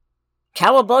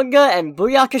Cowabunga and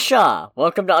Booyakasha!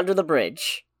 Welcome to Under the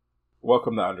Bridge.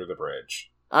 Welcome to Under the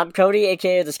Bridge. I'm Cody,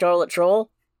 aka the Scarlet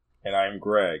Troll. And I'm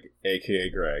Greg, aka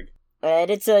Greg. And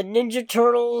it's a Ninja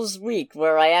Turtles week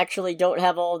where I actually don't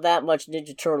have all that much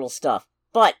Ninja Turtle stuff.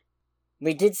 But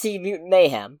we did see Mutant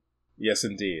Mayhem. Yes,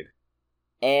 indeed.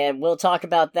 And we'll talk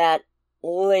about that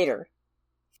later.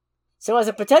 So as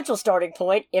a potential starting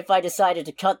point, if I decided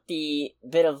to cut the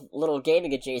bit of little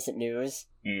gaming adjacent news,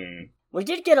 we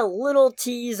did get a little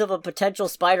tease of a potential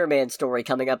Spider-Man story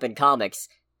coming up in comics,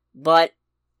 but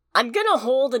I'm gonna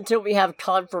hold until we have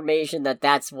confirmation that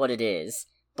that's what it is.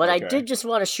 But okay. I did just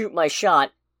want to shoot my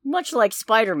shot, much like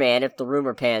Spider-Man if the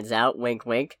rumor pans out, wink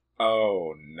wink.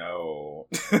 Oh no.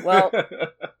 Well,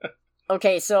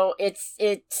 okay, so it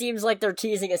seems like they're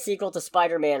teasing a sequel to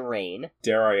Spider-Man Reign.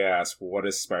 Dare I ask, what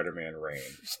is Spider-Man Reign?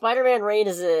 Spider-Man Reign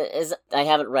is I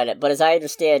haven't read it, but as I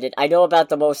understand it, I know about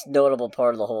the most notable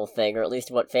part of the whole thing, or at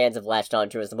least what fans have latched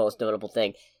onto as the most notable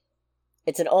thing.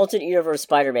 It's an alternate universe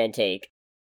Spider-Man take,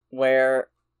 where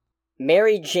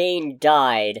Mary Jane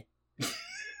died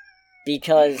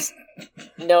because...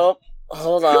 Nope,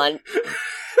 hold on.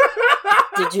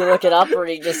 Did you look it up, or are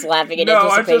you just laughing in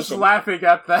anticipation? No, I'm just laughing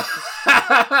at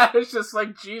that. It's just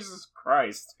like, Jesus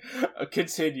Christ.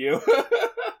 Continue.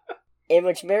 In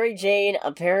which Mary Jane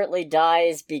apparently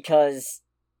dies because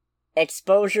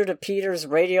exposure to Peter's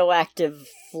radioactive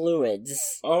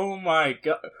fluids. Oh my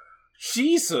god.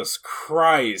 Jesus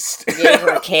Christ. Gave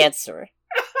her cancer.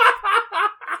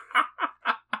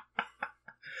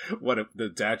 What, if the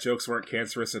dad jokes weren't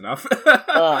cancerous enough?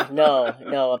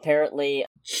 No, apparently...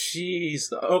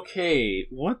 Jeez, okay,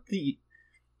 what the...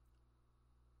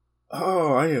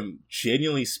 Oh, I am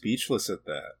genuinely speechless at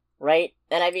that. Right?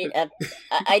 And I mean,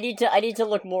 I need to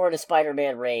look more into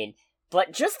Spider-Man Reign,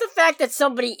 but just the fact that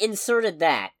somebody inserted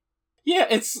that... Yeah,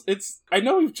 it's. I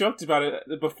know we've joked about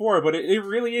it before, but it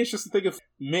really is just a thing of,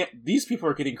 man, these people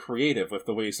are getting creative with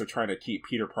the ways they're trying to keep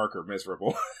Peter Parker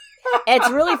miserable. It's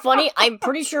really funny. I'm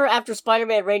pretty sure after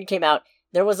Spider-Man Reign came out,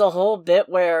 there was a whole bit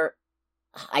where,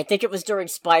 I think it was during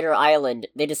Spider Island,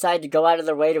 they decided to go out of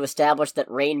their way to establish that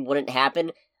Reign wouldn't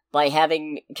happen by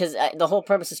having, because the whole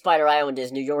premise of Spider Island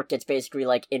is New York gets basically,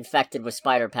 like, infected with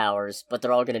spider powers, but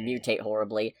they're all gonna mutate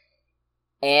horribly.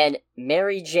 And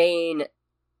Mary Jane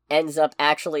ends up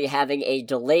actually having a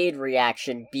delayed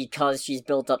reaction because she's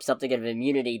built up something of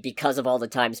immunity because of all the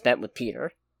time spent with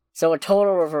Peter. So a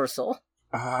total reversal.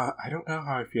 I don't know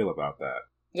how I feel about that.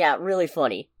 Yeah, really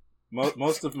funny.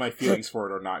 Most of my feelings for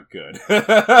it are not good. If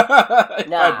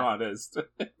I'm honest.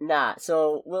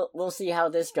 So we'll see how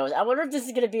this goes. I wonder if this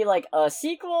is going to be like a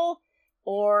sequel,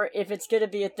 or if it's going to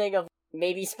be a thing of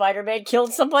maybe Spider-Man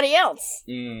killed somebody else.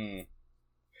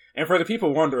 And for the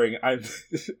people wondering,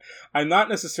 I'm not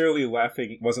necessarily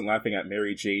wasn't laughing at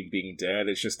Mary Jane being dead.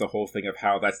 It's just the whole thing of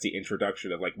how that's the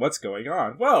introduction of, like, what's going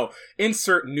on? Well,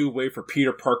 insert new way for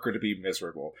Peter Parker to be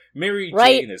miserable. Mary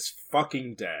Jane is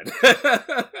fucking dead.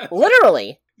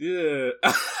 Literally. Yeah.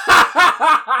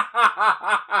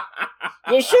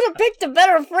 You should have picked a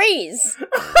better phrase.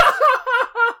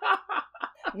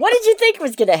 What did you think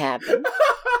was gonna happen?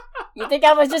 You think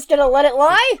I was just gonna let it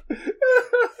lie?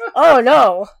 Oh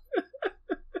no.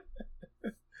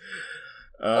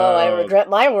 I regret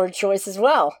my word choice as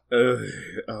well.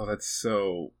 That's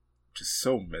so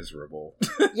miserable.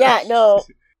 Yeah, no.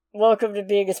 Welcome to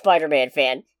being a Spider-Man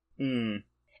fan.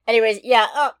 Anyways, yeah,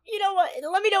 you know what?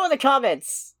 Let me know in the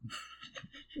comments.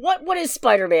 What is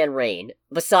Spider-Man Reign,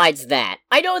 besides that?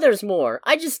 I know there's more.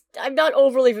 I'm not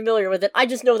overly familiar with it. I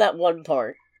just know that one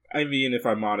part. I mean, if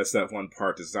I'm honest, that one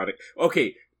part does not...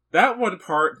 Okay, that one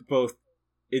part both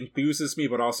enthuses me,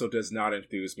 but also does not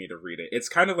enthuse me to read it. It's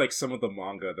kind of like some of the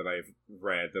manga that I've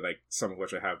read, some of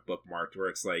which I have bookmarked, where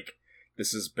it's like,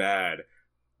 this is bad,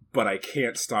 but I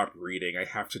can't stop reading. I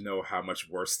have to know how much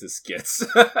worse this gets.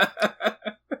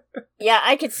 Yeah,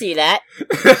 I could see that.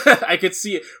 I could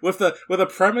see it with a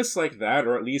premise like that,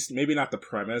 or at least maybe not the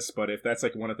premise, but if that's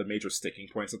like one of the major sticking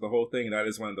points of the whole thing, that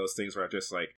is one of those things where I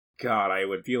just like, God, I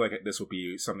would feel like this would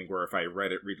be something where if I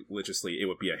read it religiously, it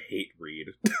would be a hate read.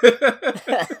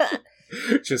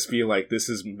 Just be like, this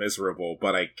is miserable,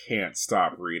 but I can't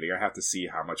stop reading. I have to see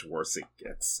how much worse it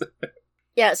gets.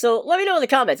 Yeah, so let me know in the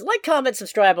comments. Like, comment,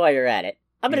 subscribe while you're at it.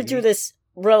 I'm gonna do this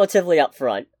relatively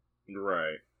upfront.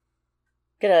 Right.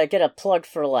 Gonna get a plug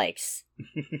for likes.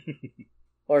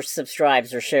 Or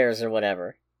subscribes or shares or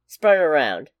whatever. Spread it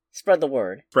around. Spread the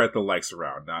word. Spread the likes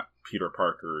around, not Peter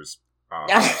Parker's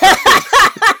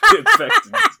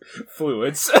infected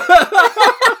fluids.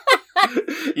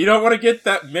 You don't want to get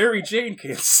that Mary Jane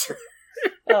cancer.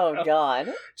 Oh,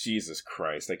 God. Jesus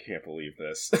Christ, I can't believe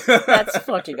this. That's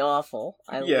fucking awful.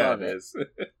 I love it. It is.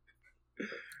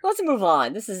 Let's move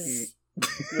on. This is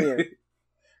weird.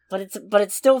 But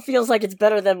it still feels like it's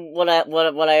better than what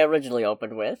I originally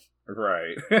opened with.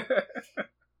 Right.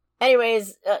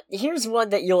 Anyways, here's one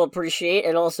that you'll appreciate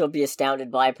and also be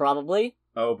astounded by, probably.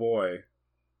 Oh boy.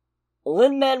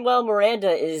 Lin-Manuel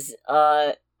Miranda is,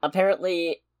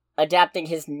 apparently adapting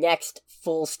his next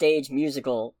full-stage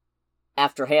musical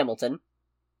after Hamilton.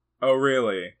 Oh,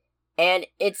 really? And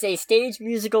it's a stage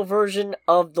musical version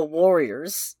of The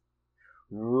Warriors.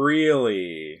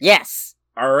 Really? Yes.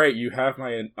 Alright, you have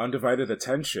my undivided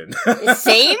attention.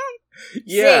 Same?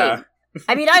 Yeah. Same.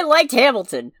 I mean, I liked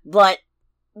Hamilton, but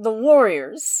The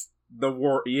Warriors...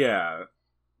 Yeah.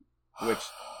 Which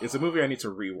is a movie I need to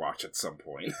rewatch at some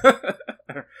point.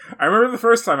 I remember the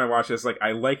first time I watched this, like,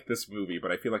 I like this movie,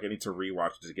 but I feel like I need to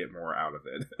rewatch it to get more out of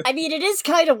it. I mean, it is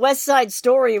kind of West Side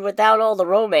Story without all the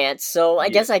romance, so I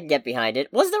guess I can get behind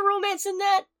it. Was there romance in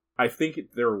that? I think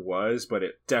there was, but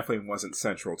it definitely wasn't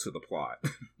central to the plot.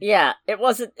 Yeah, it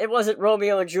wasn't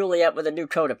Romeo and Juliet with a new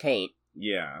coat of paint.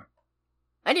 Yeah.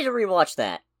 I need to rewatch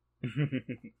that.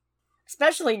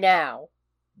 Especially now.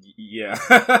 Yeah.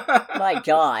 My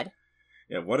God.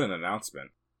 Yeah, what an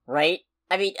announcement. Right?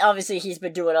 I mean, obviously he's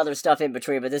been doing other stuff in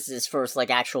between, but this is his first, like,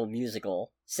 actual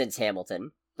musical since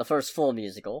Hamilton. The first full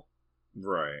musical.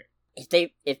 Right. If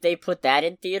they put that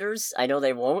in theaters, I know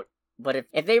they won't, but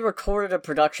if they recorded a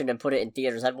production and put it in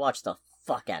theaters, I'd watch the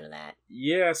fuck out of that.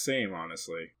 Yeah, same,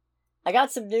 honestly. I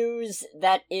got some news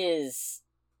that is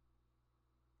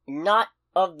not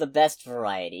of the best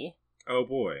variety. Oh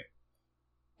boy.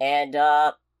 And,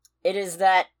 it is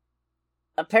that,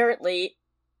 apparently,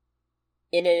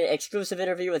 in an exclusive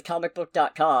interview with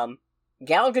comicbook.com,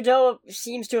 Gal Gadot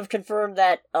seems to have confirmed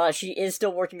that, she is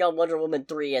still working on Wonder Woman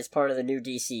 3 as part of the new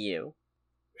DCU.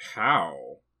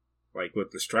 How? Like,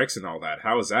 with the strikes and all that,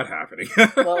 how is that happening?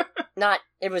 Well,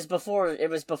 it was before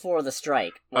the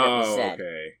strike, when it was said.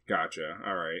 Okay, gotcha,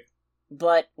 alright.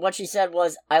 But what she said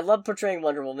was, I love portraying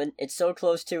Wonder Woman, it's so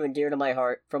close to and dear to my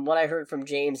heart. From what I heard from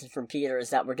James and from Peter is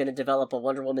that we're gonna develop a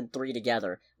Wonder Woman 3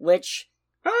 together, which,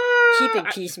 keeping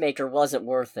Peacemaker wasn't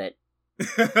worth it.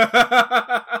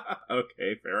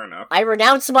 Okay, fair enough. I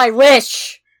renounce my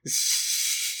wish!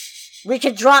 We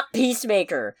can drop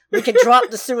Peacemaker! We can drop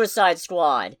the Suicide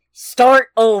Squad! Start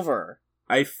over!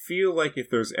 I feel like if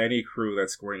there's any crew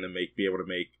that's going to be able to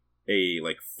make a,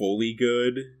 like, fully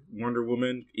good Wonder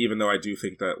Woman, even though I do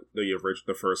think that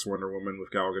the first Wonder Woman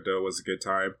with Gal Gadot was a good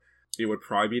time, it would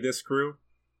probably be this crew.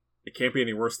 It can't be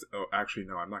any worse. Oh, actually,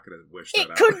 no, I'm not going to wish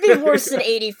that out. It could be worse than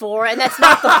 84, and that's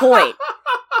not the point.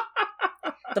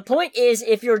 The point is,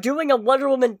 if you're doing a Wonder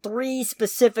Woman 3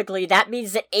 specifically, that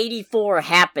means that 84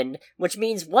 happened, which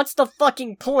means what's the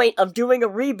fucking point of doing a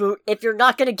reboot if you're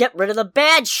not going to get rid of the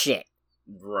bad shit?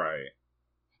 Right.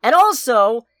 And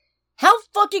also, how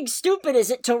fucking stupid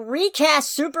is it to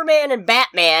recast Superman and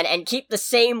Batman and keep the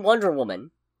same Wonder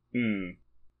Woman?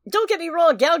 Don't get me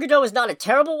wrong, Gal Gadot is not a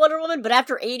terrible Wonder Woman, but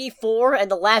after 84 and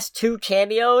the last 2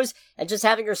 cameos, and just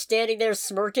having her standing there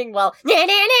smirking while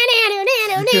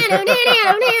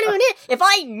if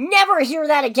I never hear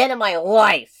that again in my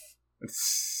life,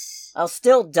 I'll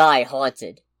still die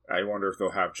haunted. I wonder if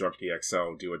they'll have Junkie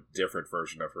XL do a different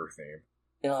version of her theme.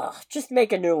 Ugh, just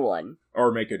make a new one.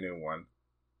 Or make a new one.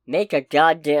 Make a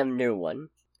goddamn new one.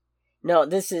 No,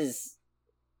 this is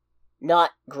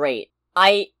not great.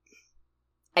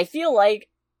 I feel like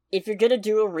if you're gonna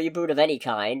do a reboot of any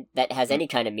kind that has any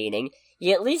kind of meaning,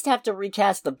 you at least have to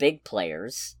recast the big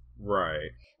players.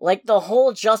 Right. Like, the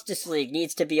whole Justice League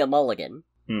needs to be a mulligan.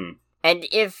 And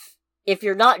if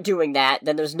you're not doing that,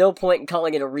 then there's no point in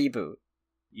calling it a reboot.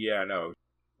 Yeah, no.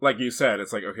 Like you said,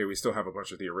 it's like, okay, we still have a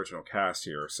bunch of the original cast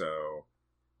here, so...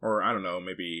 Or, I don't know,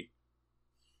 maybe...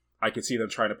 I could see them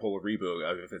trying to pull a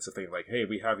reboot if it's a thing like, hey,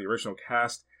 we have the original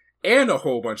cast and a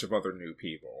whole bunch of other new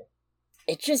people.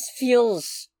 It just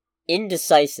feels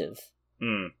indecisive.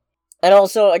 And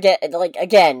also,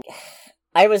 again,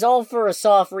 I was all for a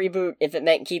soft reboot if it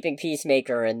meant keeping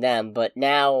Peacemaker and them, but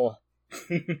now...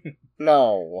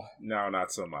 No. No,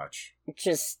 not so much.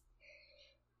 Just...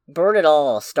 burn it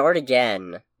all. Start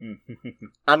again.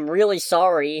 I'm really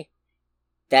sorry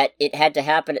that it had to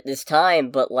happen at this time,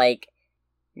 but, like,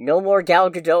 no more Gal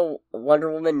Gadot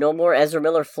Wonder Woman, no more Ezra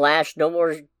Miller Flash, no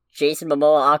more Jason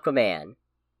Momoa Aquaman.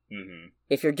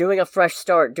 If you're doing a fresh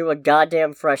start, do a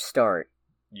goddamn fresh start.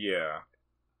 Yeah.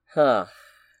 Huh.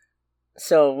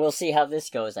 So, we'll see how this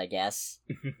goes, I guess.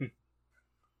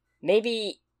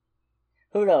 Maybe...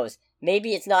 Who knows?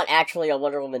 maybe it's not actually a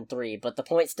Wonder Woman 3, but the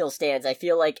point still stands. I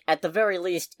feel like, at the very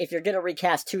least, if you're gonna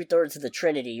recast 2/3 of the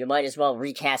Trinity, you might as well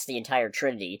recast the entire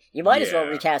Trinity. You might as well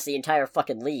recast the entire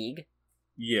fucking League.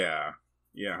 Yeah.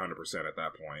 Yeah, 100% at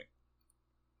that point.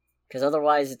 Because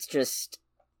otherwise it's just...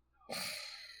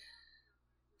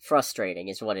 frustrating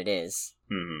is what it is.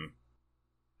 Mm-hmm.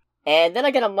 And then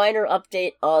I got a minor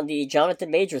update on the Jonathan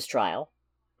Majors trial.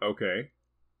 Okay.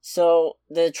 So,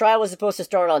 the trial was supposed to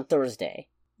start on Thursday.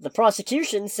 The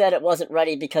prosecution said it wasn't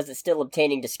ready because it's still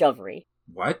obtaining discovery.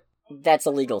 What? That's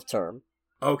a legal term.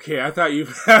 Okay, I thought you...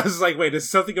 I was like, wait, is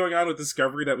something going on with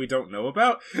discovery that we don't know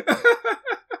about?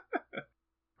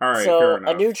 Alright, so, fair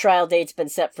enough. A new trial date's been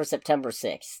set for September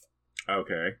 6th.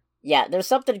 Okay. Yeah, there's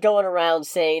something going around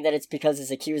saying that it's because his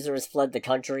accuser has fled the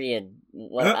country, and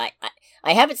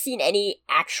I haven't seen any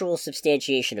actual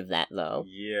substantiation of that, though.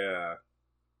 Yeah.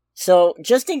 So,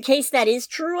 just in case that is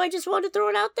true, I just wanted to throw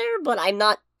it out there, but I'm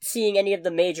not seeing any of the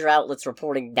major outlets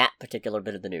reporting that particular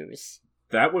bit of the news.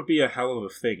 That would be a hell of a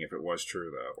thing if it was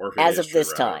true, though. Or if it As is of true,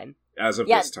 this rather. time. As of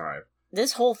this time.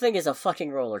 This whole thing is a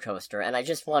fucking roller coaster, and I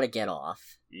just want to get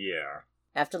off. Yeah.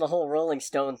 After the whole Rolling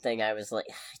Stone thing, I was like,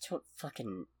 I don't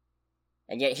fucking...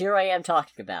 And yet here I am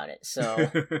talking about it,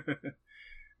 so...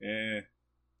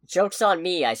 Joke's on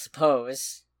me, I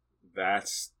suppose.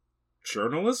 That's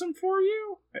journalism for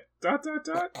you? ...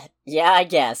 Yeah, I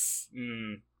guess.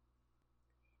 Mm.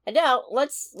 And now,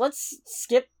 let's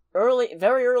skip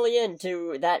very early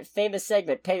into that famous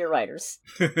segment, Pay Your Writers.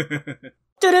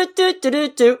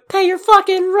 Do-do-do-do-do-do, pay your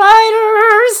fucking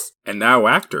writers! And now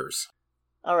actors.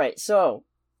 Alright, so...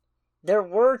 There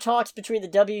were talks between the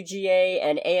WGA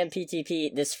and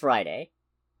AMPTP this Friday.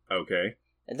 Okay.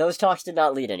 And those talks did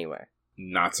not lead anywhere.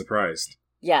 Not surprised.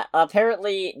 Yeah,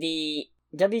 apparently the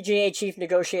WGA chief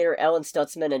negotiator Ellen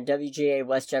Stutzman and WGA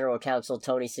West General Counsel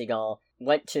Tony Seagal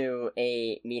went to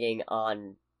a meeting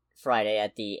on Friday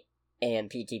at the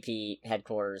AMPTP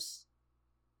headquarters.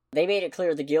 They made it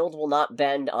clear the Guild will not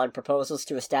bend on proposals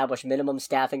to establish minimum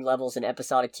staffing levels in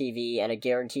episodic TV and a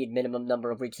guaranteed minimum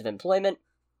number of weeks of employment.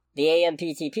 The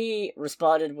AMPTP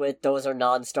responded with, those are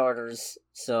non-starters,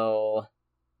 so...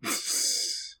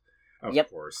 Of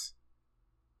course.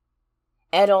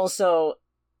 And also,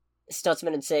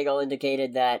 Stutzman and Segal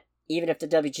indicated that even if the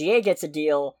WGA gets a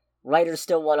deal, writers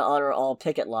still want to honor all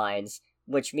picket lines,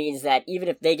 which means that even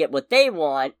if they get what they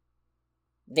want,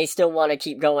 they still want to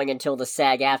keep going until the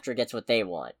SAG-AFTRA gets what they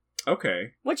want.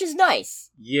 Okay. Which is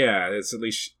nice. Yeah, it's at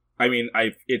least... I mean,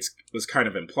 it was kind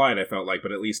of implied, I felt like,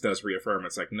 but at least does reaffirm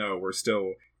it's like, no, we're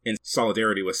still in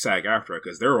solidarity with SAG-AFTRA,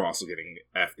 because they're also getting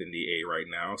F'd in the A right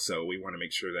now, so we want to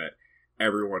make sure that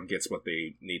everyone gets what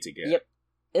they need to get. Yep.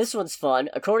 This one's fun.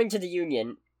 According to the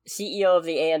union, CEO of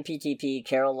the AMPTP,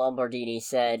 Carol Lombardini,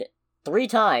 said 3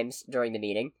 times during the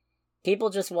meeting, people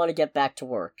just want to get back to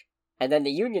work. And then the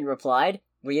union replied,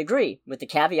 we agree, with the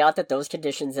caveat that those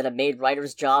conditions that have made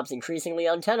writers' jobs increasingly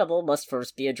untenable must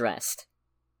first be addressed.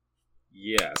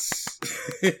 Yes.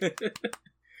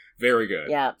 Very good.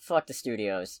 Yeah, fuck the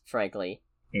studios, frankly.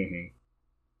 Mm-hmm.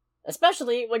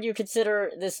 Especially when you consider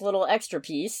this little extra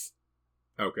piece.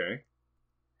 Okay.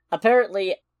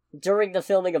 Apparently, during the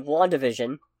filming of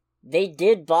WandaVision, they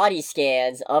did body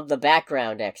scans of the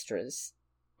background extras.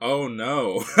 Oh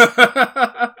no.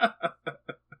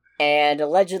 And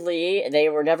allegedly, they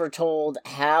were never told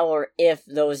how or if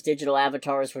those digital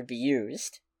avatars would be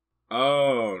used.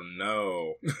 Oh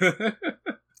no.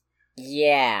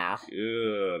 Yeah.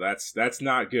 Ew, that's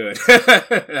not good.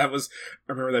 I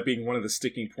remember that being one of the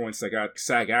sticking points that got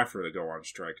SAG-AFTRA to go on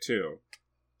strike too.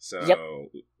 So, yep.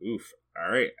 Oof.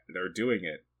 Alright, they're doing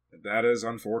it. That is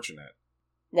unfortunate.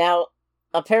 Now,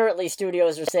 apparently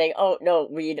studios are saying, oh, no,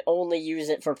 we'd only use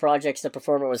it for projects the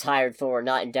performer was hired for,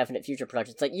 not indefinite future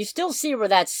projects. Like, you still see where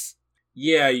that's...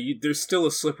 Yeah, there's still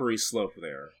a slippery slope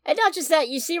there. And not just that,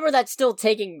 you see where that's still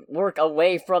taking work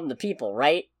away from the people,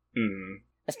 right? Mm-hmm.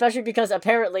 Especially because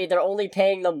apparently they're only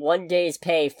paying them 1 day's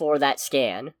pay for that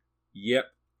scan. Yep.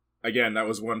 Again, that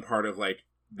was one part of, like,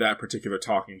 that particular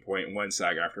talking point when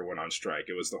SAG-AFTRA went on strike.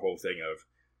 It was the whole thing of,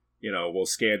 you know, we'll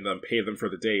scan them, pay them for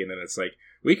the day, and then it's like,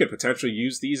 we could potentially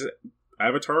use these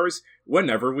avatars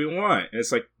whenever we want. And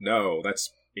it's like, no,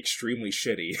 that's extremely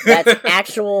shitty. That's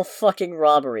actual fucking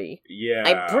robbery. Yeah.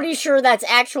 I'm pretty sure that's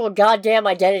actual goddamn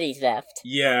identity theft.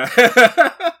 Yeah.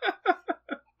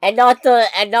 And not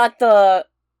the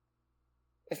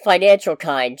financial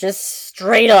kind, just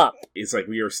straight up. It's like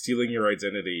we are stealing your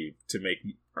identity to make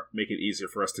it easier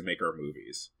for us to make our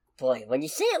movies. Boy, when you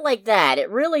say it like that, it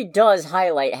really does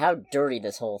highlight how dirty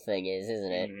this whole thing is,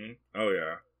 isn't it? Mm-hmm. Oh,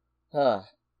 yeah. Huh.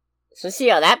 So see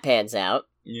how that pans out.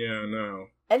 Yeah, no.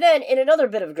 And then, in another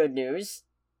bit of good news,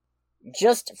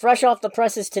 Just fresh off the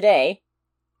presses today,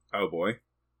 Oh boy.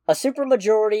 a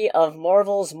supermajority of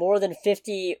Marvel's more than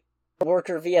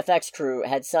 50-worker VFX crew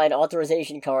had signed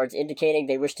authorization cards indicating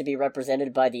they wish to be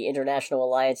represented by the International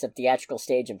Alliance of Theatrical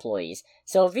Stage Employees.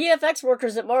 So VFX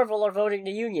workers at Marvel are voting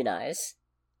to unionize.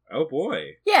 Oh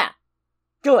boy. Yeah.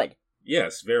 Good.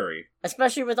 Yes, very.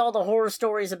 Especially with all the horror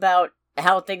stories about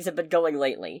how things have been going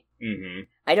lately. Mm-hmm.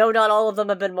 I know not all of them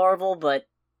have been Marvel, but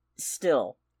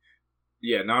still.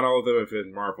 Yeah, not all of them have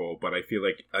been Marvel, but I feel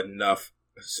like enough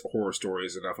horror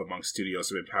stories, enough among studios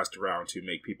have been passed around to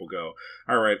make people go,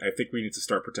 alright, I think we need to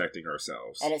start protecting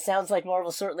ourselves. And it sounds like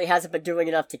Marvel certainly hasn't been doing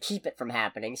enough to keep it from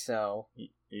happening, so...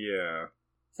 Yeah.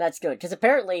 So that's good, because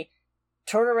apparently,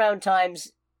 turnaround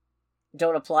times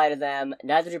don't apply to them,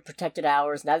 neither do protected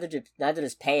hours, neither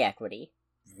does pay equity.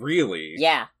 Really?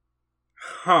 Yeah.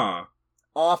 Huh.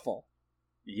 Awful.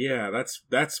 Yeah, that's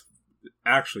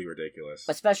actually ridiculous.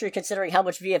 Especially considering how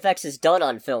much VFX is done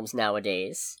on films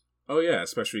nowadays. Oh yeah,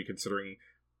 especially considering,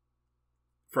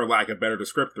 for lack of a better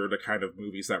descriptor, the kind of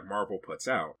movies that Marvel puts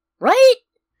out. Right?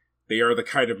 They are the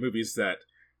kind of movies that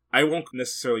I won't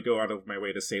necessarily go out of my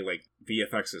way to say, like,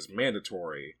 VFX is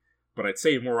mandatory, but I'd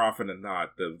say more often than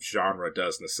not, the genre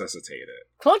does necessitate it.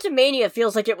 Quantumania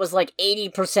feels like it was like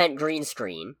 80% green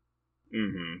screen.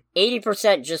 Mm-hmm.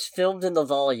 80% just filmed in the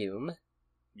volume.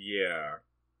 Yeah.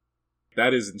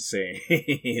 That is insane.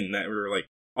 That we're like,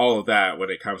 all of that when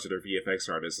it comes to their VFX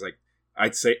artists, like,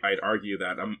 I'd argue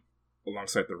that,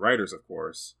 alongside the writers, of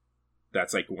course,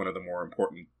 that's like one of the more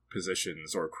important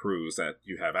positions or crews that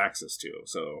you have access to.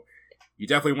 So you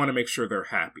definitely want to make sure they're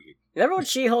happy. Remember when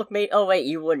She-Hulk made... Oh wait,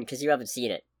 you wouldn't, because you haven't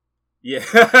seen it. Yeah.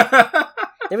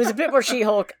 There was a bit where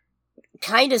She-Hulk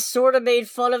kind of sort of made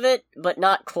fun of it, but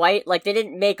not quite. Like, they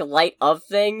didn't make light of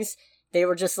things. They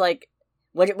were just like...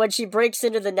 When she breaks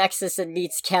into the Nexus and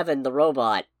meets Kevin, the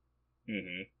robot,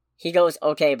 Mm-hmm. he goes,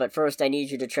 okay, but first I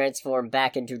need you to transform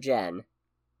back into Jen.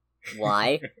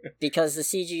 Why? Because the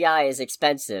CGI is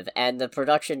expensive, and the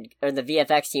production, or the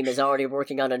VFX team is already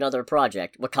working on another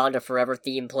project. Wakanda Forever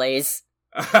theme plays.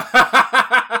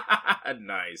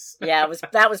 Nice. Yeah,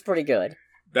 that was pretty good.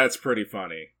 That's pretty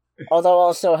funny. Although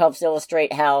also helps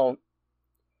illustrate how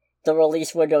the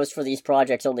release windows for these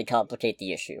projects only complicate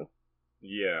the issue.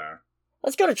 Yeah.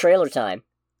 Let's go to trailer time.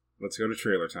 Let's go to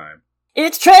trailer time.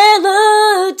 It's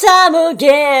trailer time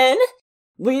again!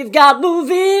 We've got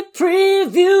movie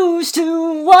previews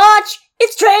to watch!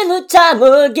 It's trailer time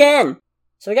again!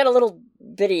 So we got a little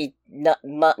bitty, not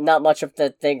much of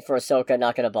the thing for Ahsoka,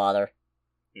 not gonna bother.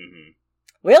 Mm-hmm.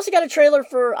 We also got a trailer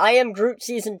for I Am Groot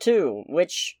Season 2,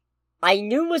 which I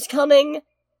knew was coming,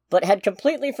 but had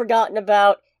completely forgotten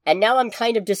about, and now I'm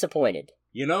kind of disappointed.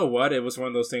 You know what? It was one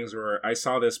of those things where I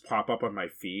saw this pop up on my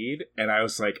feed, and I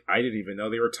was like, I didn't even know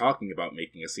they were talking about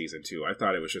making a Season 2. I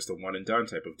thought it was just a one-and-done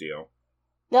type of deal.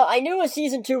 No, I knew a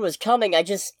Season 2 was coming,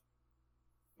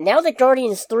 now that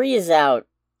Guardians 3 is out,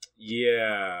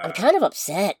 yeah, I'm kind of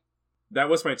upset. That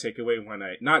was my takeaway when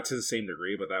not to the same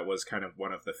degree, but that was kind of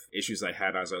one of the issues I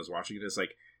had as I was watching it, is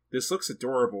like, this looks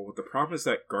adorable, but the problem is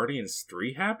that Guardians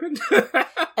 3 happened?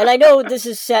 And I know this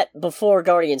is set before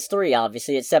Guardians 3,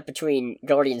 obviously. It's set between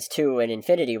Guardians 2 and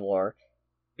Infinity War.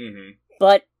 Mm-hmm.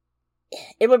 But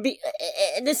it would be...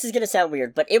 And this is going to sound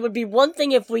weird, but it would be one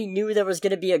thing if we knew there was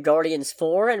going to be a Guardians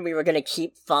 4 and we were going to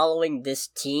keep following this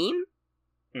team.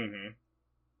 Mm-hmm.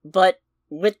 But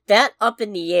with that up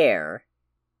in the air,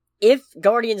 if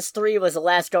Guardians 3 was the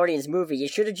last Guardians movie, you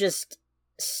should have just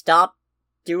stopped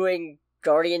doing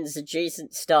Guardians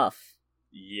adjacent stuff.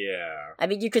 Yeah. I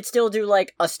mean, you could still do,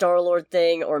 like, a Star-Lord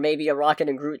thing, or maybe a Rocket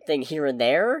and Groot thing here and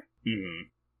there. Mm-hmm.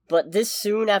 But this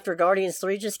soon after Guardians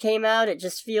 3 just came out, it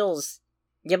just feels...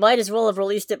 You might as well have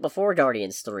released it before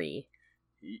Guardians 3.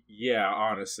 Yeah,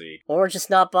 honestly. Or just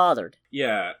not bothered.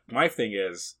 Yeah, my thing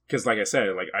is, because like I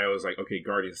said, like I was like, okay,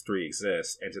 Guardians 3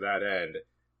 exists, and to that end,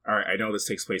 alright, I know this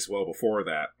takes place well before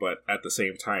that, but at the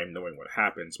same time, knowing what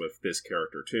happens with this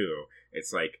character too,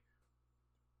 it's like,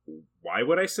 why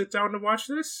would I sit down to watch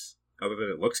this? Other than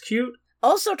it looks cute?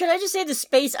 Also, can I just say the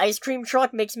space ice cream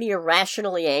truck makes me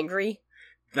irrationally angry?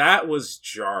 That was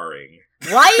jarring.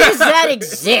 Why does that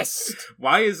exist?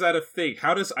 Why is that a thing?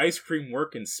 How does ice cream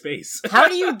work in space? How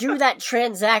do you do that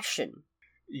transaction?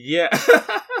 Yeah.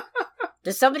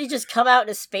 Does somebody just come out in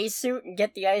a spacesuit and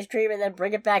get the ice cream and then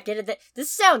bring it back in?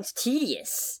 This sounds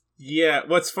tedious. Yeah,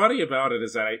 what's funny about it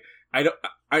is that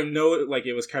I know like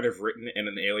it was kind of written in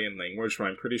an alien language, but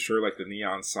I'm pretty sure like the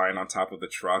neon sign on top of the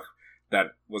truck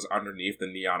that was underneath the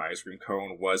neon ice cream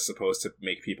cone was supposed to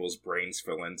make people's brains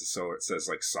fill in, so it says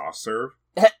like soft serve.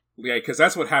 Yeah, because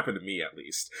that's what happened to me at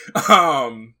least.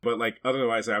 But like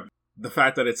otherwise, the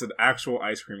fact that it's an actual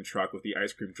ice cream truck with the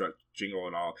ice cream truck jingle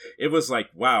and all, it was like,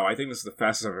 wow, I think this is the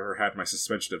fastest I've ever had my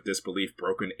suspension of disbelief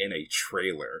broken in a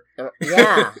trailer.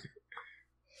 Yeah.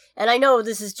 And I know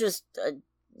this is just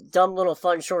dumb little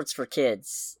fun shorts for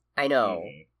kids. I know.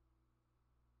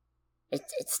 It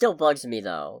still bugs me,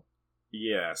 though.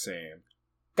 Yeah, same.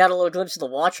 Got a little glimpse of the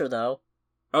Watcher, though.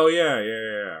 Oh,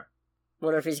 yeah.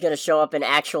 Wonder if he's gonna show up in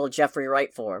actual Jeffrey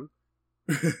Wright form.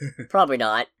 Probably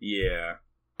not. Yeah.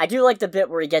 I do like the bit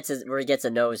where he gets a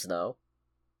nose, though.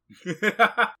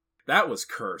 That was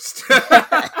cursed.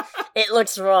 It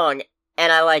looks wrong,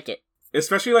 and I like it.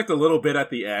 Especially like the little bit at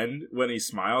the end when he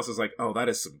smiles is like, oh, that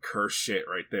is some cursed shit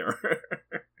right there.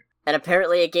 And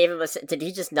apparently it gave him did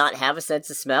he just not have a sense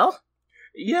of smell?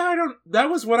 Yeah, that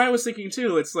was what I was thinking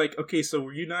too. It's like, okay, so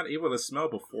were you not able to smell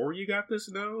before you got this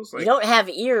nose? Like, you don't have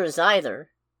ears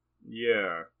either.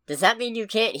 Yeah. Does that mean you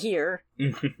can't hear?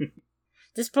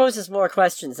 This poses more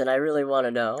questions than I really want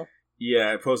to know.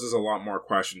 Yeah, it poses a lot more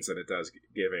questions than it does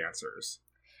give answers.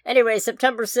 Anyway,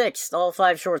 September 6th, all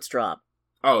 5 shorts drop.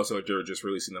 Oh, so you're just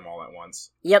releasing them all at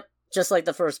once? Yep, just like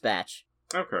the first batch.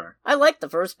 Okay. I like the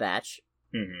first batch.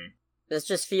 Mm-hmm. This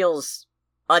just feels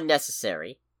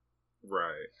unnecessary.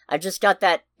 Right. I just got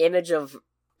that image of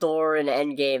Thor in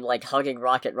Endgame, like, hugging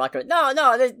Rocket.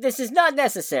 No, this is not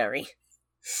necessary.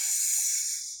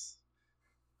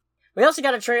 We also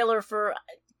got a trailer for...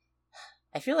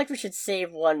 I feel like we should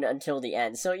save one until the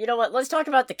end. So, you know what? Let's talk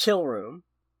about the Kill Room.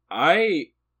 I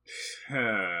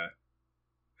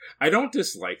don't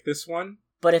dislike this one.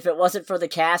 But if it wasn't for the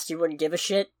cast, you wouldn't give a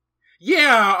shit?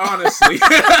 Yeah, honestly.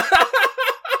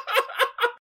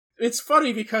 It's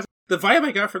funny because the vibe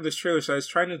I got from this trailer, so I was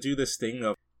trying to do this thing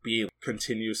of being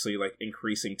continuously, like,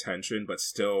 increasing tension, but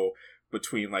still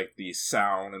between, like, the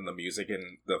sound and the music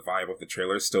and the vibe of the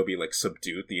trailer still be, like,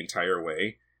 subdued the entire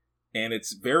way. And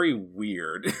it's very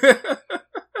weird.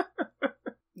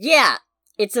 Yeah,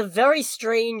 it's a very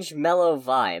strange, mellow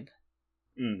vibe.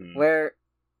 Mm-hmm. Where,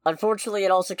 unfortunately,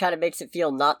 it also kind of makes it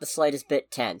feel not the slightest bit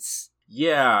tense.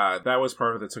 Yeah, that was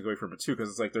part of it that took away from it, too, because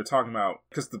it's like they're talking about...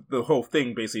 Because the whole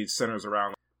thing basically centers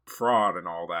around fraud and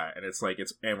all that, and it's like,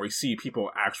 and we see people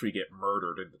actually get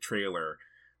murdered in the trailer,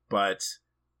 but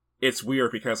it's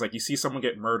weird because, like, you see someone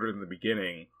get murdered in the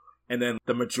beginning, and then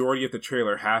the majority of the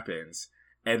trailer happens,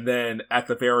 and then at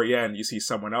the very end, you see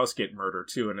someone else get murdered,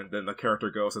 too, and then the character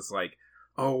goes, it's like,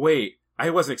 oh, wait, I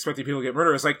wasn't expecting people to get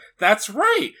murdered. It's like, that's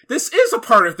right! This is a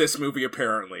part of this movie,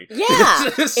 apparently. Yeah!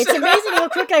 It's amazing how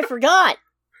quick I forgot!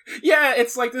 Yeah,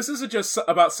 it's like, this isn't just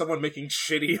about someone making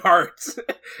shitty art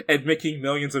and making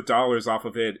millions of dollars off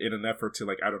of it in an effort to,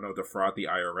 like, I don't know, defraud the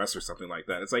IRS or something like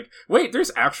that. It's like, wait, there's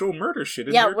actual murder shit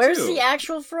in there, too. Yeah, where's the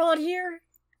actual fraud here?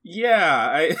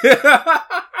 Yeah,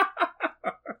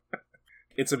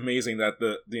 It's amazing that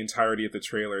the entirety of the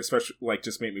trailer, especially, like,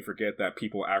 just made me forget that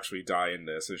people actually die in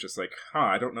this. It's just like,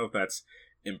 I don't know if that's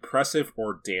impressive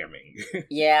or damning.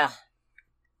 Yeah.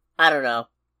 I don't know.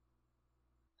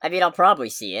 I mean, I'll probably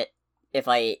see it if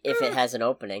it has an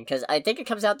opening, because I think it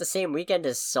comes out the same weekend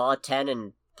as Saw 10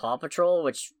 and Paw Patrol,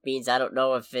 which means I don't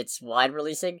know if it's wide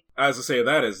releasing. As I say,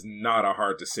 that is not a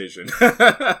hard decision.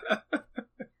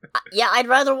 Yeah, I'd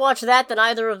rather watch that than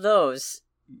either of those.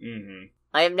 Mm-hmm.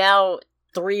 I am now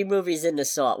 3 movies into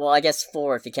Saw. Well, I guess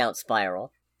 4 if you count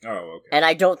Spiral. Oh, okay. And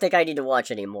I don't think I need to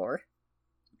watch any more.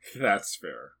 That's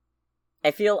fair. I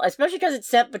feel, especially because it's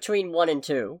set between 1 and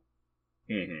 2.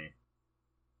 Mm-hmm.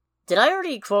 Did I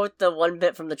already quote the one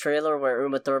bit from the trailer where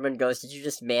Uma Thurman goes, "Did you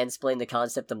just mansplain the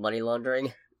concept of money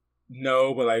laundering?"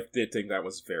 No, but I did think that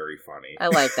was very funny. I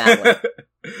like that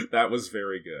one. That was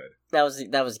very good. That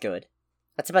was good.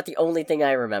 That's about the only thing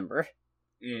I remember.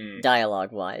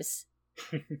 Dialogue-wise.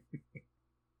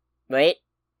 Wait.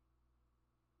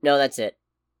 No, that's it.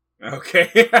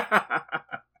 Okay.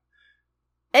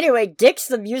 Anyway, Dick's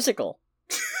the Musical.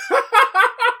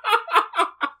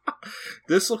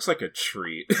 This looks like a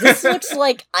treat. This looks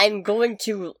like I'm going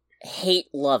to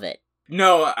love it.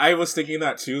 No, I was thinking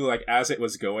that too, like, as it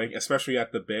was going, especially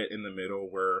at the bit in the middle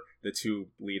where the 2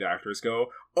 lead actors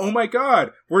go, oh my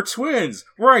god, we're twins!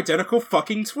 We're identical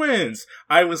fucking twins!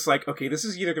 I was like, okay, this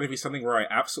is either going to be something where I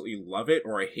absolutely love it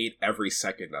or I hate every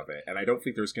second of it, and I don't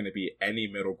think there's going to be any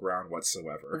middle ground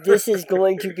whatsoever. This is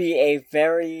going to be a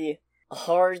very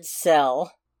hard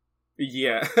sell.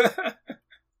 Yeah.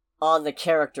 On the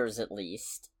characters, at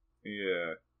least.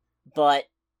 Yeah. But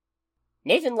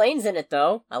Nathan Lane's in it,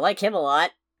 though. I like him a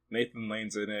lot. Nathan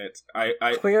Lane's in it.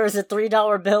 Queer as a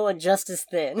 $3 bill and just as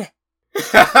thin.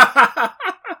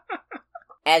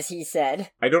 As he said.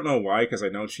 I don't know why, because I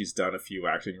know she's done a few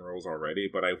acting roles already,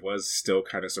 but I was still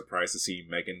kind of surprised to see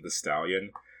Megan Thee Stallion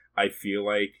I feel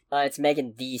like... It's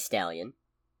Megan Thee Stallion.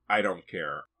 I don't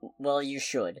care. Well, you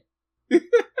should.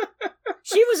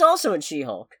 She was also in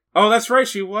She-Hulk. Oh, that's right,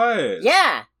 she was!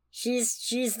 Yeah!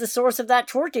 She's the source of that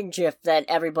twerking gif that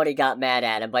everybody got mad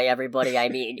at, and by everybody I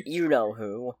mean you know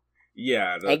who.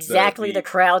 Yeah. Exactly the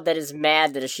crowd that is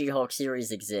mad that a She-Hulk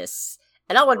series exists.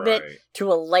 And I'll admit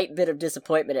to a light bit of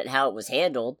disappointment at how it was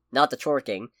handled, not the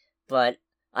twerking, but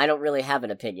I don't really have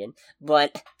an opinion.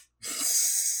 But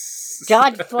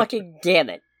God fucking damn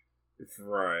it.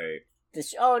 Right. The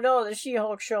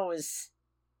She-Hulk show is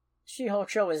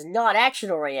not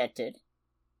action-oriented.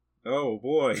 Oh,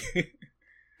 boy.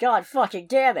 God fucking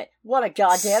damn it. What a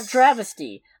goddamn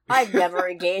travesty. I'd never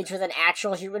engage with an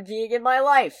actual human being in my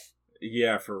life.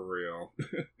 Yeah, for real.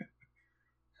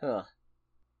 Huh.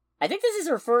 I think this is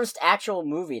her first actual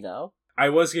movie, though. I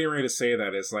was getting ready to say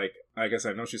that. It's like, I guess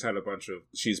I know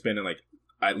she's been in, like,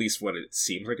 at least what it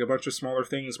seems like a bunch of smaller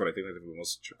things, but I think they've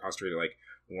most concentrated, like,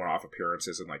 one-off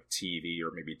appearances in, like, TV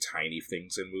or maybe tiny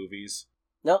things in movies.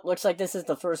 Nope, looks like this is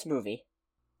the first movie.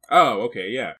 Oh, okay,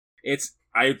 yeah.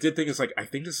 I did think I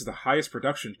think this is the highest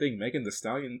production thing Megan Thee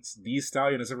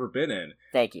Stallion has ever been in.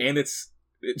 Thank you. And it's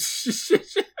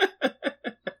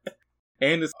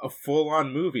and it's a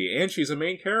full-on movie, and she's a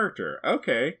main character.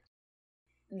 Okay.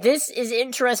 This is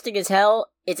interesting as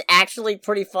hell. It's actually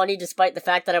pretty funny, despite the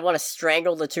fact that I want to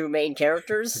strangle the two main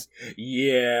characters.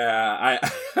 Yeah,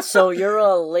 So you're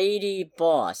a lady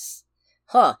boss.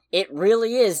 Huh, it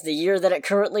really is the year that it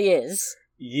currently is.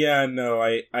 Yeah, no,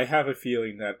 I have a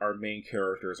feeling that our main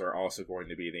characters are also going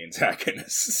to be the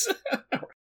antagonists.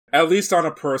 At least on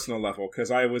a personal level,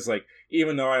 because I was like,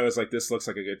 even though I was like, this looks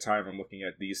like a good time, I'm looking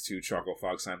at these two chuckle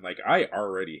fucks, I'm like, I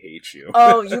already hate you.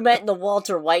 Oh, you meant in the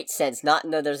Walter White sense, not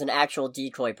in the there's an actual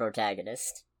decoy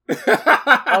protagonist.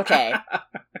 Okay.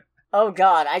 Oh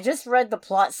god, I just read the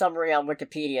plot summary on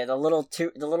Wikipedia, the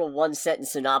little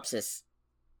one-sentence synopsis.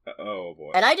 Oh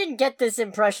boy. And I didn't get this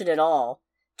impression at all.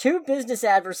 Two business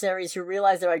adversaries who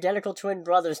realize they're identical twin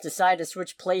brothers decide to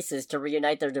switch places to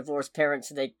reunite their divorced parents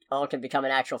so they all can become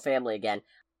an actual family again.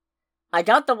 I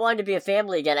got the wanting to be a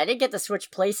family again. I didn't get to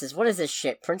switch places. What is this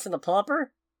shit? Prince and the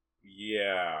Pauper?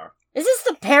 Yeah. Is this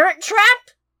the Parent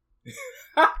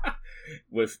Trap?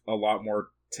 With a lot more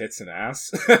tits and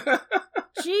ass?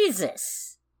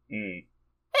 Jesus. Mm.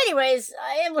 Anyways,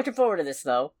 I am looking forward to this,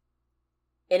 though.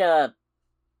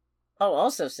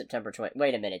 Also September 20...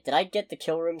 Wait a minute, did I get the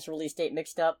Kill Room's release date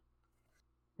mixed up?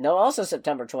 No, also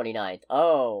September 29th.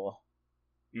 Oh.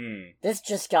 This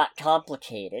just got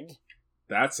complicated.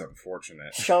 That's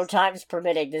unfortunate. Showtime's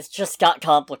permitting, this just got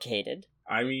complicated.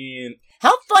 I mean...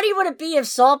 How funny would it be if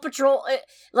Saw Patrol...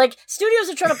 studios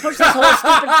are trying to push this whole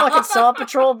stupid fucking Saw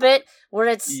Patrol bit, where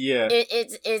it's... Yeah.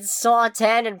 It's Saw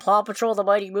 10 and Paw Patrol the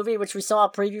Mighty Movie, which we saw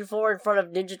a preview for in front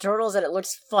of Ninja Turtles, and it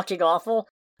looks fucking awful.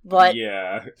 But,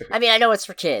 yeah. I mean, I know it's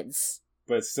for kids.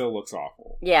 But it still looks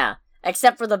awful. Yeah,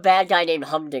 except for the bad guy named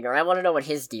Humdinger. I want to know what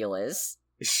his deal is.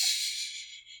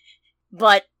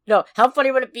 But, no, how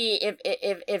funny would it be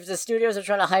if the studios are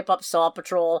trying to hype up Saw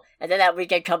Patrol, and then that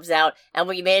weekend comes out, and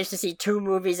we manage to see two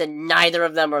movies, and neither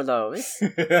of them are those?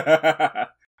 I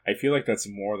feel like that's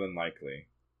more than likely.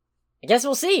 I guess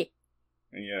we'll see.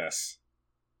 Yes.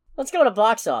 Let's go to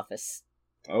box office.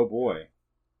 Oh boy.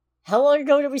 How long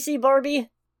ago did we see Barbie?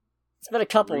 It's been a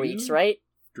couple weeks, right?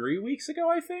 3 weeks ago,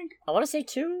 I think? I want to say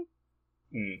 2?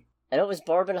 I know it was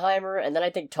Barbenheimer, and then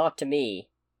I think Talk to Me.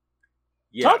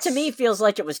 Yes. Talk to Me feels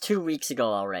like it was 2 weeks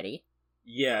ago already.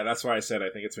 Yeah, that's why I said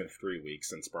I think it's been 3 weeks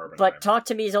since Barbenheimer. But Talk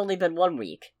to Me's only been 1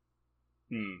 week.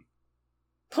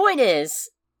 Point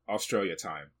is... Australia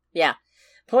time. Yeah.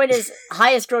 Point is,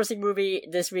 highest grossing movie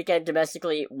this weekend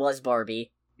domestically was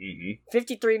Barbie.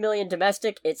 53 million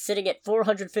domestic. It's sitting at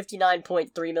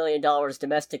 $459.3 million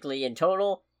domestically in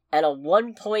total, and a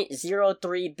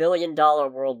 $1.03 billion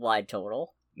worldwide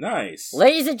total. Nice.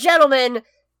 Ladies and gentlemen,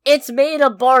 it's made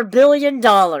a $1 billion.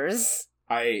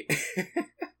 I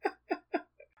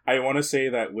want to say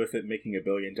that with it making $1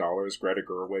 billion, Greta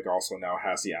Gerwig also now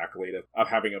has the accolade of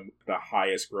having the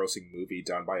highest grossing movie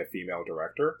done by a female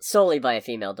director. Solely by a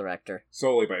female director.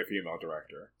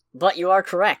 But you are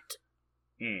correct.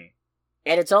 And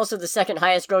it's also the second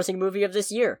highest grossing movie of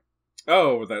this year.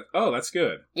 Oh, that's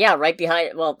good. Yeah, right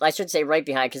behind, well, I should say right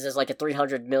behind, because there's like a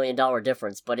 $300 million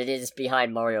difference, but it is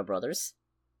behind Mario Brothers.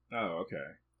 Oh, okay.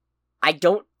 I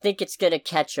don't think it's gonna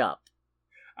catch up.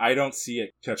 I don't see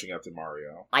it catching up to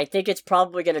Mario. I think it's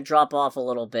probably gonna drop off a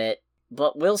little bit,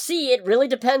 but we'll see. It really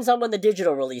depends on when the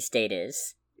digital release date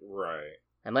is. Right.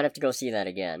 I might have to go see that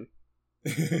again.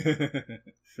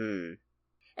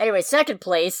 Anyway, second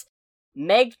place,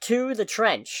 Meg 2: The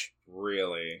Trench.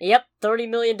 Really? Yep, $30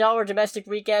 million domestic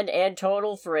weekend and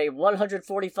total for a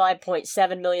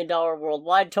 $145.7 million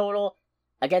worldwide total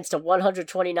against a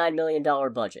 $129 million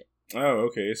budget. Oh,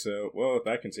 okay, so, well, if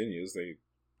that continues, they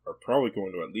are probably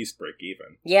going to at least break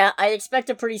even. Yeah, I expect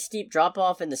a pretty steep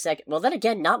drop-off in the second... Well, then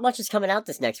again, not much is coming out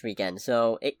this next weekend,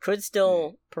 so it could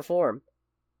still perform.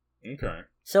 Okay.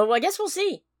 So I guess we'll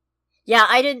see. Yeah,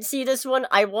 I didn't see this one.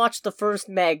 I watched the first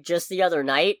Meg just the other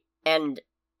night, and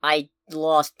I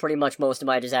lost pretty much most of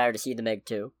my desire to see the Meg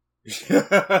 2.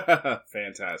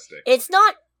 Fantastic. It's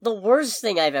not the worst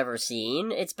thing I've ever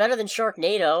seen. It's better than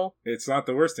Sharknado. It's not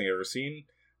the worst thing I've ever seen,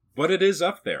 but it is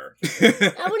up there.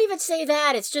 I wouldn't even say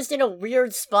that. It's just in a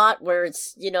weird spot where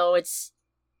it's,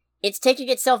 it's taking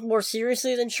itself more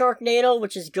seriously than Sharknado,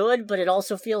 which is good, but it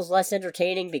also feels less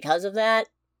entertaining because of that.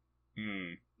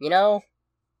 You know?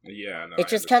 Yeah, no, it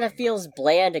just kind of feels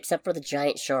bland except for the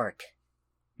giant shark.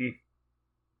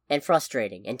 And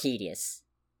frustrating and tedious.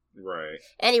 Right.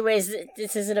 Anyways,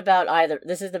 this isn't about either.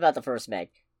 This isn't about the first Meg.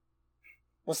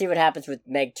 We'll see what happens with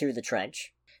Meg 2, The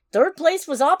Trench. Third place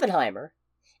was Oppenheimer.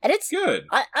 And it's good.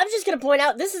 I'm just going to point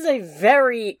out, this is a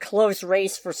very close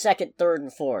race for second, third,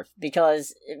 and fourth.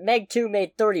 Because Meg 2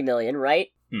 made $30 million, right?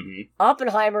 Mm-hmm.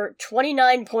 Oppenheimer,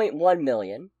 $29.1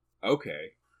 million.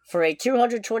 Okay. For a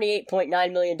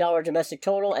 $228.9 million domestic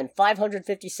total and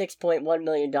 $556.1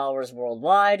 million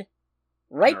worldwide.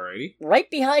 Right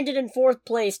behind it in fourth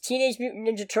place, Teenage Mutant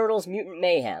Ninja Turtles Mutant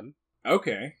Mayhem.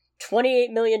 Okay.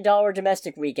 $28 million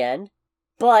domestic weekend,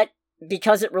 but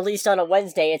because it released on a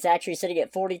Wednesday, it's actually sitting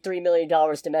at $43 million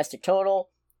domestic total,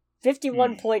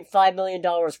 $51.5 million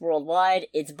worldwide.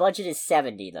 Its budget is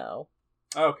 $70, though.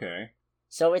 Okay.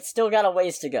 So it's still got a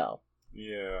ways to go.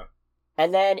 Yeah.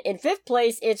 And then in fifth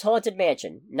place, it's Haunted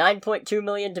Mansion. $9.2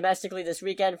 million domestically this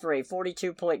weekend for a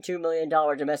 $42.2 million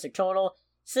domestic total,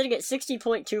 sitting at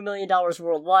 $60.2 million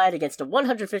worldwide against a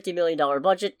 $150 million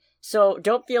budget, so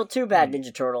don't feel too bad,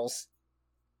 Ninja Turtles.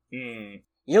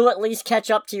 You'll at least catch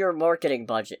up to your marketing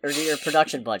budget, or to your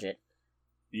production budget.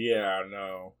 Yeah,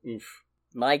 no. Oof.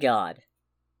 My god.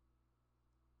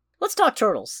 Let's talk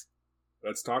Turtles.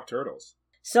 Let's talk Turtles.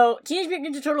 So, Teenage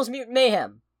Mutant Ninja Turtles Mutant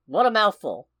Mayhem. What a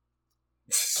mouthful.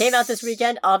 Came out this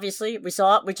weekend, obviously. We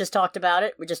saw it, we just talked about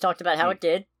it. We just talked about how it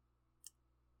did.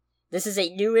 This is a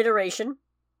new iteration.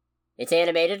 It's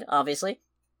animated, obviously.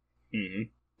 Mm-hmm.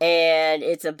 And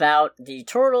it's about the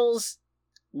Turtles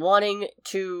wanting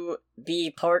to be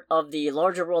part of the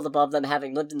larger world above them,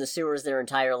 having lived in the sewers their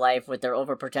entire life with their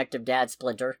overprotective dad,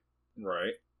 Splinter.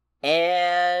 Right.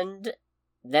 And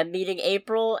them meeting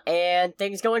April and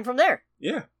things going from there.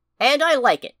 Yeah. And I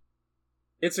like it.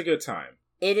 It's a good time.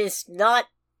 It is not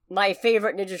my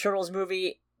favorite Ninja Turtles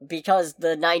movie because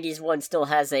the 90s one still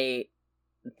has a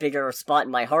bigger spot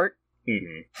in my heart.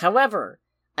 Mm-hmm. However,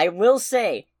 I will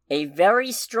say, a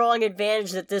very strong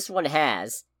advantage that this one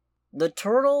has, the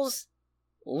Turtles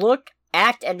look,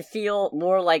 act, and feel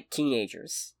more like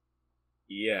teenagers.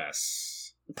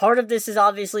 Yes. Part of this is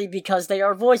obviously because they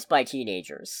are voiced by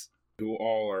teenagers. Who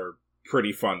all are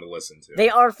pretty fun to listen to. They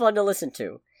are fun to listen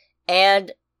to.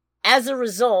 And as a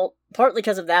result, partly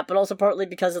because of that, but also partly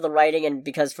because of the writing and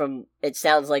because it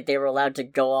sounds like they were allowed to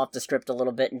go off the script a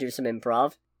little bit and do some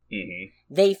improv. Mm-hmm.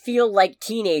 They feel like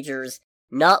teenagers,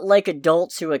 not like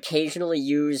adults who occasionally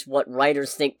use what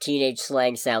writers think teenage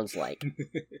slang sounds like.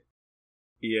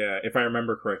 Yeah, if I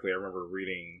remember correctly, I remember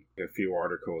reading a few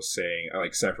articles saying,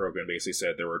 like Seth Rogen basically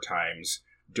said there were times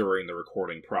during the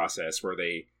recording process where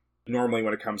normally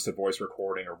when it comes to voice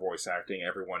recording or voice acting,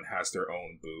 everyone has their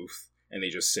own booth, and they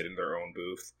just sit in their own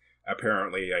booth.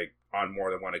 Apparently, on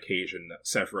more than one occasion,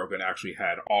 Seth Rogen actually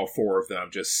had all four of them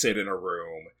just sit in a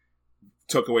room,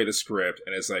 took away the script,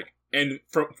 and it's like, and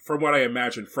from what I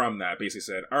imagine from that, basically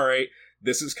said, all right,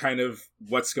 this is kind of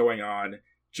what's going on,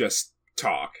 just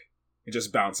talk, and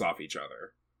just bounce off each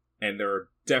other. And there are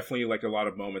definitely, a lot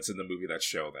of moments in the movie that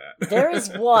show that. There is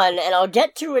one, and I'll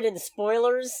get to it in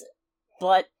spoilers,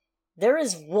 but there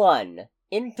is one,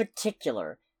 in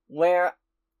particular, where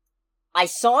I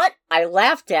saw it, I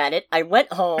laughed at it, I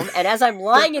went home, and as I'm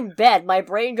lying in bed, my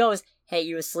brain goes, hey,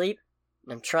 you asleep?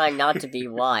 I'm trying not to be,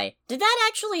 why? Did that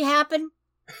actually happen?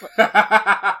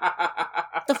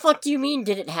 The fuck do you mean,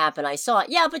 did it happen? I saw it.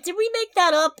 Yeah, but did we make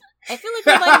that up? I feel like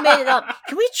we might have made it up.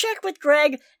 Can we check with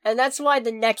Greg? And that's why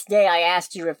the next day I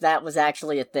asked you if that was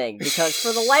actually a thing. Because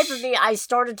for the life of me, I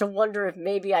started to wonder if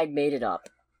maybe I'd made it up.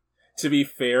 To be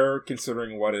fair,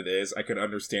 considering what it is, I could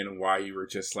understand why you were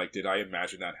just like, did I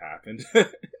imagine that happened?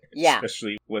 Yeah.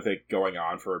 Especially with it going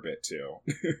on for a bit, too.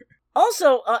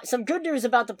 Also, some good news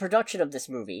about the production of this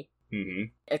movie. Mm-hmm.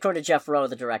 According to Jeff Rowe,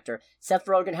 the director, Seth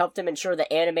Rogen helped him ensure the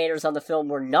animators on the film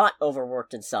were not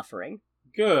overworked and suffering.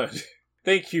 Good.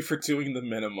 Thank you for doing the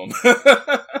minimum.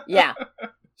 Yeah.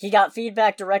 He got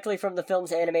feedback directly from the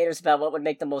film's animators about what would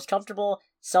make them most comfortable.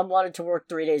 Some wanted to work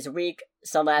 3 days a week,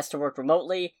 some asked to work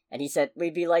remotely, and he said,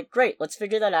 we'd be like, great, let's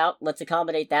figure that out, let's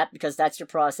accommodate that, because that's your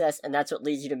process, and that's what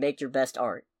leads you to make your best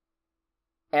art.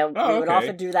 And we would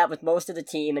often do that with most of the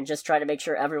team, and just try to make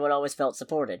sure everyone always felt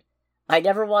supported. I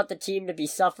never want the team to be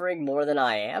suffering more than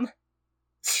I am.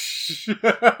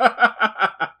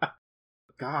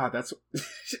 God,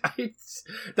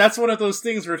 that's one of those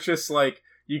things where it's just like,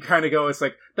 you kind of go, it's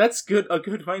like, that's a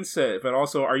good mindset, but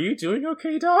also, are you doing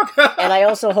okay, dog? And I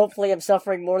also hopefully am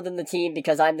suffering more than the team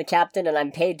because I'm the captain and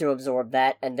I'm paid to absorb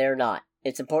that, and they're not.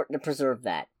 It's important to preserve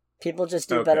that. People just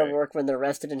do better work when they're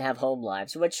rested and have home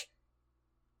lives, which...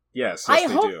 Yes, I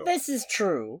hope this is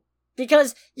true,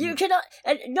 because you cannot...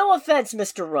 And no offense,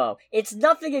 Mr. Rowe, it's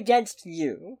nothing against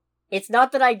you. It's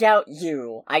not that I doubt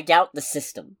you, I doubt the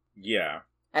system. Yeah.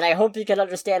 And I hope you can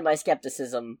understand my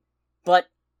skepticism, but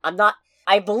I'm not...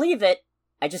 I believe it,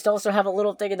 I just also have a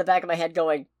little thing in the back of my head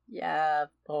going, yeah,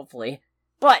 hopefully.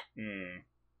 But,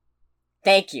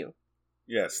 thank you.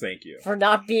 Yes, thank you. For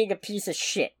not being a piece of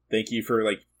shit. Thank you for,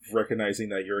 recognizing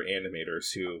that you're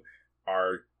animators who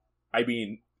are, I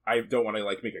mean, I don't want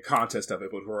to, make a contest of it,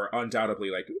 but who are undoubtedly,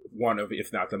 one of,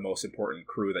 if not the most important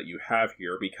crew that you have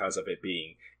here because of it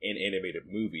being an animated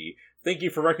movie. Thank you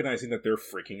for recognizing that they're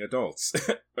freaking adults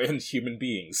and human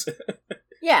beings.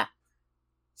 Yeah.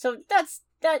 So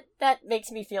that makes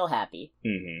me feel happy.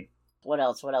 Mm-hmm. What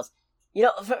else? You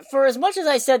know, for as much as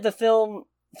I said the film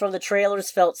from the trailers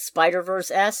felt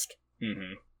Spider-Verse-esque,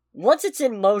 once it's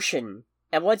in motion,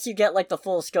 and once you get, the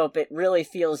full scope, it really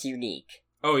feels unique.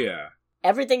 Oh, yeah.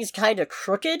 Everything's kind of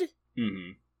crooked.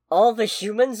 Mm-hmm. All the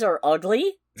humans are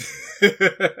ugly.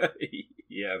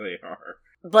 Yeah, they are.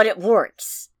 But it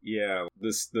works. Yeah,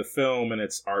 the film and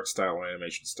its art style and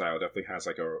animation style definitely has,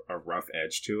 a rough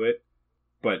edge to it.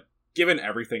 But given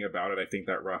everything about it, I think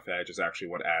that rough edge is actually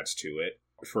what adds to it.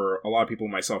 For a lot of people,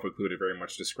 myself included, very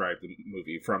much describe the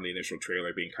movie from the initial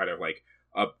trailer being kind of like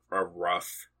a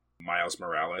rough Miles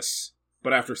Morales.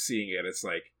 But after seeing it, it's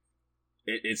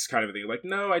it's kind of a thing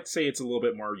no, I'd say it's a little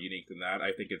bit more unique than that.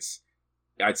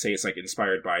 I'd say it's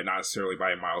inspired by, not necessarily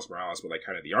by Miles Morales, but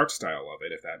kind of the art style of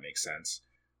it, if that makes sense.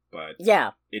 But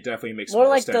yeah, it definitely makes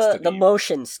more sense to the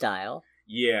motion style.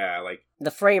 Yeah,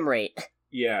 the frame rate.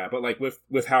 Yeah, but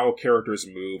with how characters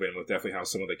move and with definitely how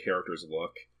some of the characters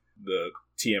look, the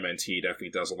TMNT definitely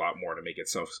does a lot more to make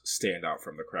itself stand out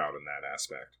from the crowd in that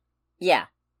aspect. Yeah.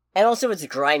 And also it's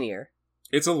grimier.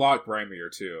 It's a lot grimier,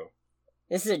 too.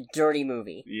 This is a dirty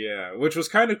movie. Yeah, which was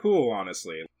kind of cool,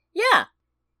 honestly. Yeah.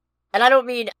 And I don't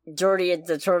mean dirty in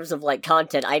the terms of,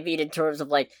 content. I mean in terms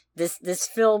of, this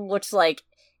film looks like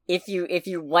if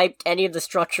you wiped any of the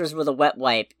structures with a wet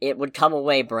wipe, it would come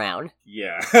away brown.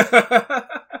 Yeah.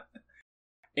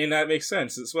 And that makes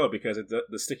sense as well, because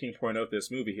the sticking point of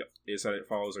this movie is that it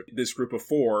follows this group of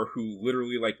 4 who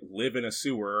literally, live in a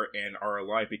sewer and are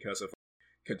alive because of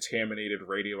contaminated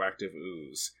radioactive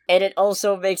ooze. And it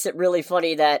also makes it really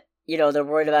funny that, they're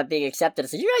worried about being accepted.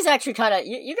 So you guys actually kind of,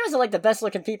 you guys are the best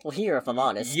looking people here, if I'm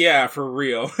honest. Yeah, for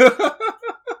real.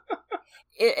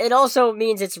 It also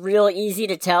means it's real easy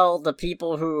to tell the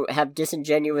people who have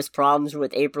disingenuous problems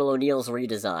with April O'Neil's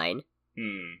redesign.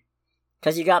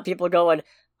 Because you got people going,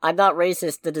 I'm not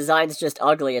racist, the design's just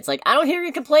ugly. It's I don't hear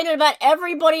you complaining about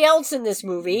everybody else in this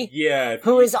movie. Yeah.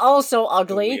 Who is also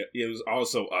ugly. It was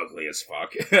also ugly as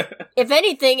fuck. If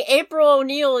anything, April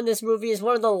O'Neil in this movie is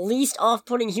one of the least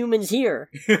off-putting humans here.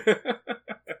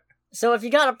 So if you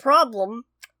got a problem,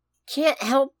 can't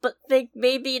help but think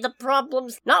maybe the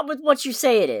problem's not with what you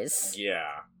say it is. Yeah.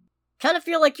 Kind of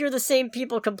feel like you're the same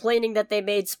people complaining that they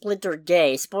made Splinter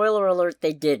gay. Spoiler alert,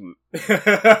 they didn't.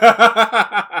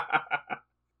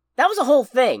 That was a whole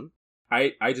thing.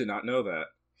 I did not know that.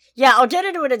 Yeah, I'll get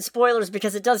into it in spoilers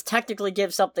because it does technically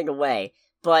give something away,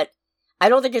 but I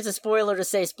don't think it's a spoiler to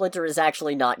say Splinter is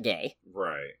actually not gay.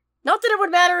 Right. Not that it would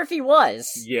matter if he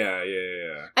was. Yeah.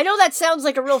 I know that sounds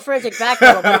like a real frantic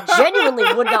backpedal, but it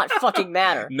genuinely would not fucking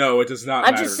matter. No, it does not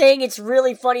I'm matter. just saying it's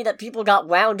really funny that people got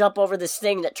wound up over this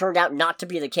thing that turned out not to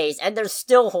be the case, and they're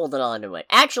still holding on to it.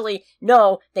 Actually,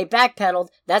 no, they backpedaled.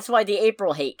 That's why the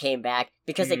April hate came back,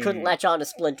 because they couldn't latch on to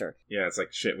Splinter. Yeah, it's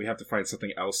shit, we have to find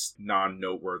something else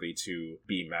non-noteworthy to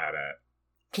be mad at.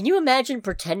 Can you imagine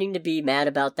pretending to be mad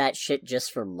about that shit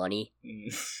just for money?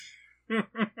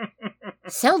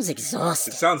 Sounds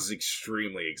exhausting. It sounds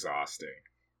extremely exhausting.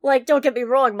 Don't get me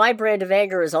wrong, my brand of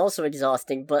anger is also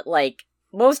exhausting, but,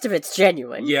 most of it's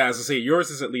genuine. Yeah, as I say, yours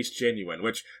is at least genuine,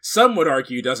 which some would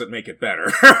argue doesn't make it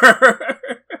better.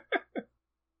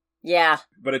 Yeah.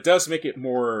 But it does make it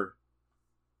more,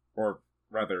 or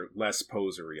rather, less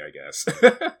posery, I guess.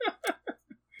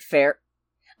 Fair.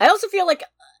 I also feel like,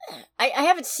 I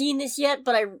haven't seen this yet,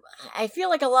 but I feel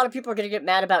like a lot of people are going to get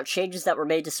mad about changes that were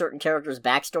made to certain characters'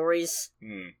 backstories.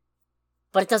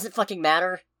 But it doesn't fucking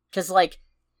matter. Because, like,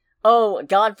 oh,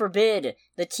 God forbid,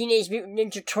 the Teenage Mutant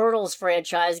Ninja Turtles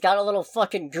franchise got a little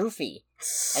fucking goofy.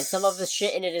 And some of the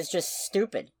shit in it is just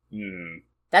stupid.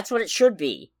 That's what it should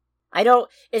be. I know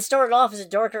it started off as a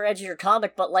darker, edgier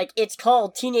comic, but, like, it's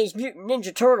called Teenage Mutant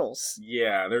Ninja Turtles.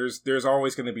 Yeah, there's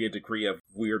always going to be a degree of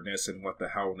weirdness and what the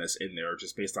hellness in there,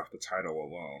 just based off the title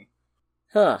alone.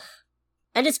 Huh.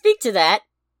 And to speak to that,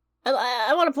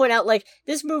 I want to point out, like,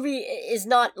 this movie is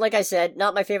not, like I said,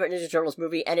 not my favorite Ninja Turtles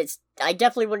movie, and I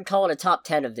definitely wouldn't call it a top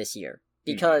 10 of this year,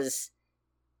 because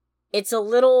it's a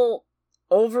little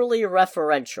overly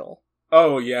referential.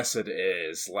 Oh, yes it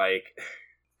is. Like,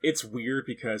 it's weird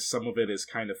because some of it is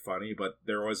kind of funny, but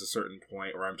there was a certain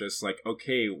point where I'm just like,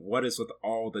 okay, what is with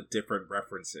all the different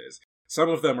references? Some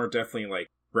of them are definitely,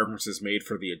 like, references made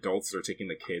for the adults that are taking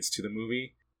the kids to the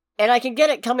movie. And I can get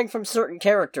it coming from certain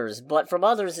characters, but from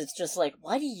others it's just like,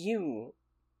 why are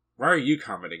you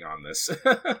commenting on this?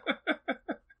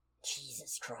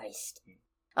 Jesus Christ.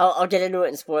 I'll get into it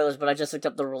in spoilers, but I just looked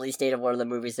up the release date of one of the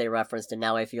movies they referenced, and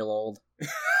now I feel old.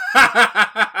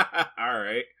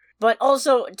 Alright. But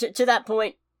also, to that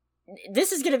point,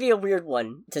 this is going to be a weird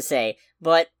one to say,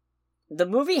 but the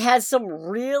movie has some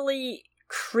really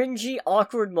cringy,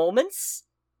 awkward moments.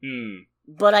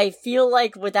 But I feel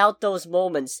like without those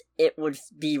moments, it would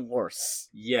be worse.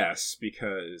 Yes,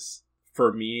 because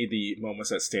for me, the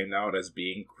moments that stand out as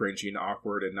being cringy and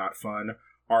awkward and not fun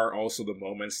are also the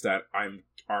moments that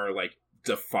are like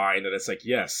defined, and it's like,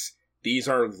 yes, these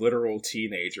are literal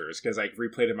teenagers, because I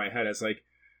replayed in my head as like,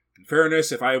 in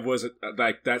fairness, if I was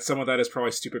like that, some of that is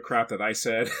probably stupid crap that I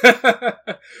said.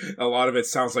 A lot of it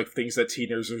sounds like things that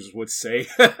teenagers would say.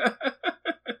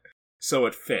 So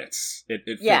it fits.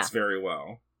 It fits very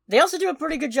well. They also do a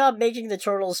pretty good job making the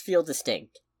Turtles feel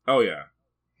distinct. Oh, yeah.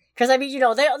 Because, I mean, you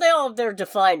know, they all have their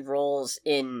defined roles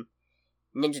in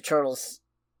Ninja Turtles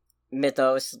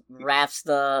mythos. Raph's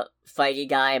the fighty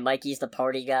guy, Mikey's the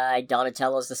party guy,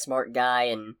 Donatello's the smart guy,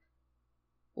 and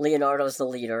Leonardo's the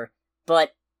leader.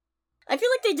 But I feel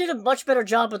like they did a much better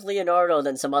job with Leonardo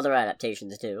than some other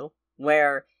adaptations do,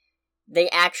 where they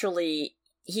actually...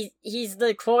 He's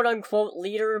the quote-unquote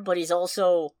leader, but he's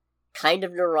also kind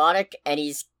of neurotic, and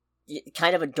he's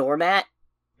kind of a doormat.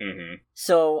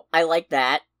 So, I like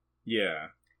that. Yeah.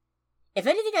 If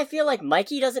anything, I feel like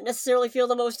Mikey doesn't necessarily feel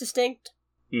the most distinct.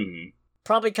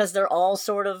 Probably because they're all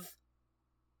sort of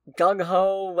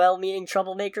gung-ho, well-meaning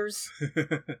troublemakers.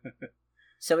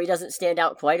 So he doesn't stand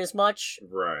out quite as much.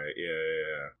 Right,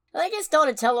 yeah. I guess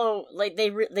Donatello, like,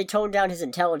 they toned down his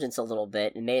intelligence a little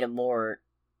bit and made him more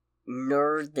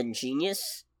nerd than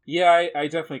genius. Yeah, I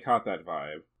definitely caught that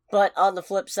vibe. But on the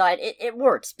flip side, it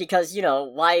works, because, you know,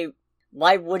 why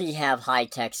would he have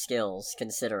high-tech skills,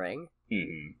 considering?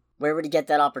 Where would he get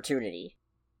that opportunity?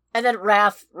 And then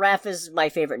Raph is my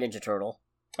favorite Ninja Turtle.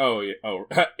 Oh, yeah. Oh,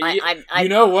 you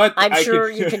know what? I'm sure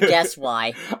you can guess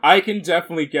why. I can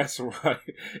definitely guess why.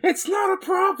 It's not a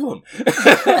problem.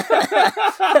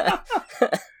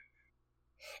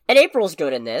 And April's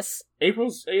good in this.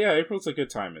 April's a good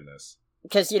time in this.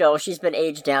 Because, you know, she's been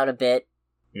aged down a bit.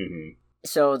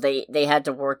 So they had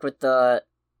to work with the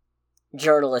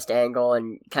journalist angle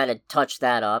and kind of touch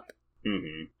that up.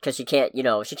 Because she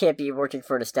can't be working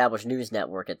for an established news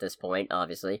network at this point,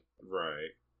 obviously. Right.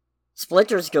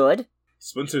 Splinter's good.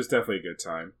 Splinter's definitely a good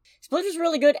time. Splinter's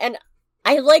really good, and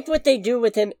I like what they do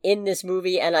with him in this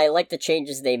movie, and I like the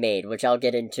changes they made, which I'll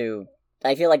get into.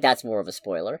 I feel like that's more of a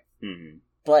spoiler.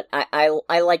 But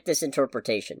I like this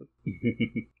interpretation.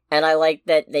 And I like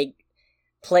that they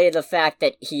play the fact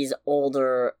that he's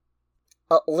older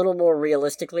a little more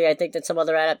realistically, I think, than some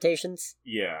other adaptations.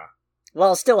 Yeah.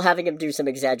 While still having him do some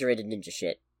exaggerated ninja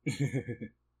shit.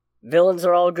 Villains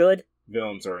are all good.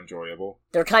 Villains are enjoyable.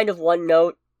 They're kind of one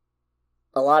note,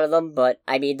 a lot of them, but,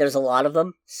 I mean, there's a lot of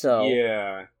them, so...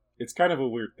 Yeah. It's kind of a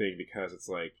weird thing, because it's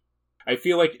like... I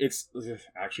feel like it's...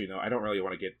 Actually, no, I don't really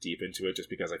want to get deep into it, just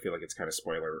because I feel like it's kind of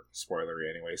spoilery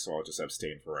anyway, so I'll just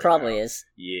abstain for right now. Probably is.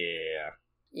 Yeah.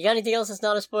 You got anything else that's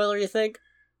not a spoiler, you think?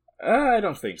 I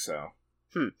don't think so.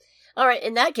 Alright,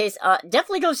 in that case,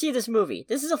 definitely go see this movie.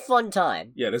 This is a fun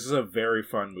time. Yeah, this is a very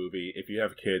fun movie. If you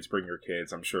have kids, bring your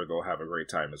kids. I'm sure they'll have a great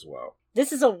time as well.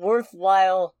 This is a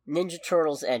worthwhile Ninja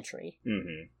Turtles entry.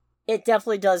 It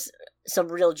definitely does some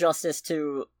real justice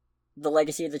to the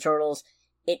Legacy of the Turtles,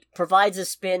 it provides a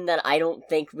spin that I don't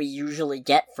think we usually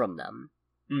get from them.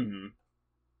 Mm-hmm.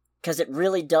 Because it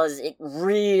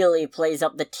really plays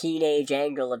up the teenage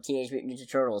angle of Teenage Mutant Ninja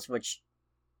Turtles, which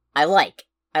I like.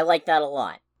 I like that a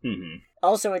lot. Mm-hmm.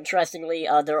 Also, interestingly,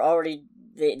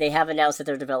 they have announced that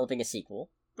they're developing a sequel.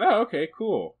 Oh, okay,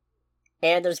 cool.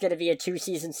 And there's going to be a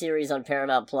 2-season series on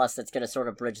Paramount Plus that's going to sort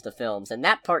of bridge the films. And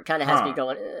that part kind of has me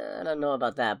going, I don't know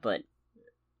about that, but...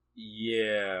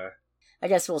 Yeah. I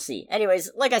guess we'll see.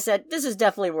 Anyways, like I said, this is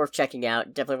definitely worth checking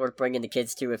out. Definitely worth bringing the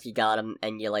kids to if you got them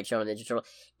and you like showing Ninja Turtle.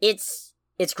 It's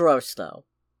gross, though.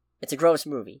 It's a gross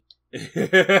movie.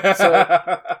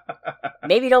 So,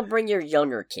 maybe don't bring your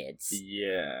younger kids.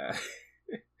 Yeah.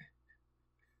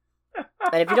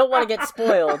 And if you don't want to get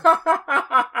spoiled...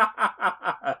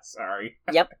 Sorry.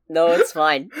 Yep, no, it's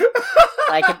fine.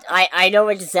 I know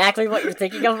exactly what you're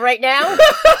thinking of right now.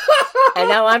 And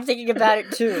now I'm thinking about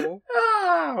it too.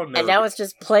 And now it's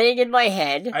just playing in my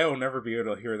head. I will never be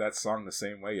able to hear that song the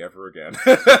same way ever again.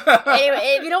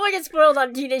 Anyway, if you don't want to get spoiled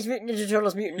on Teenage Mutant Ninja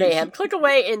Turtles Mutant Mayhem, click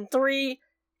away in 3,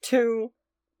 2,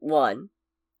 1.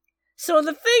 So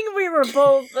the thing we were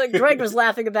both, Greg was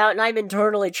laughing about, and I'm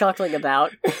internally chuckling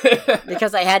about,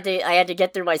 because I had to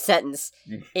get through my sentence,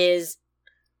 is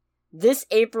this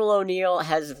April O'Neil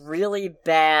has really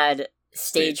bad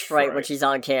stage fright when she's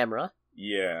on camera.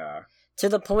 Yeah. To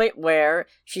the point where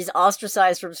she's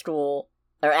ostracized from school,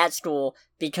 or at school,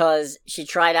 because she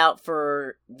tried out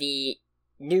for the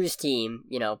news team,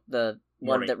 the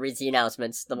one that reads the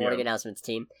announcements, the morning announcements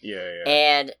team. Yeah.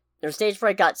 And her stage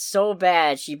fright got so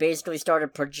bad, she basically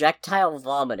started projectile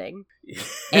vomiting.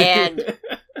 And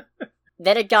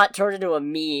then it got turned into a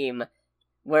meme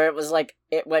where it was like,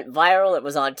 it went viral, it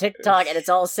was on TikTok, and it's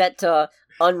all set to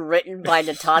Unwritten by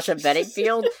Natasha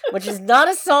Bedingfield, which is not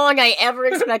a song I ever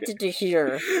expected to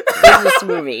hear in this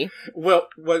movie. Well,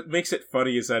 what makes it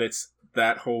funny is that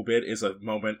that whole bit is a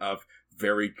moment of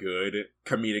very good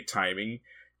comedic timing,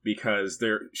 because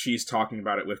she's talking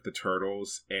about it with the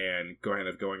Turtles and going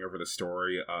over the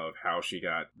story of how she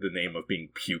got the name of being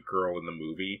Puke Girl in the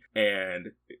movie,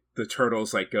 and the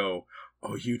Turtles go,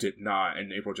 "Oh, you did not,"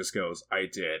 and April just goes, "I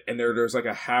did," and there's like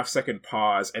a half-second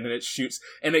pause, and then it shoots,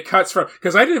 and it cuts from,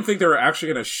 because I didn't think they were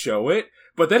actually going to show it,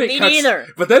 but then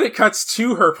it cuts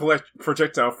to her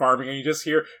projectile farming, and you just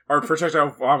hear, or projectile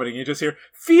vomiting, you just hear,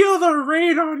 "Feel the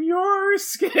rain on your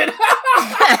skin." And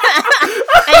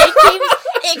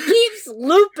it keeps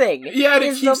looping. Yeah, and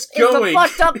it keeps going. Is the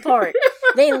fucked up part.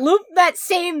 They loop that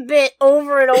same bit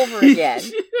over and over again.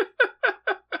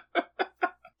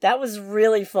 That was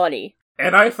really funny.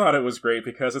 And I thought it was great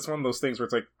because it's one of those things where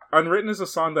it's like, Unwritten is a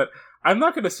song that, I'm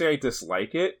not going to say I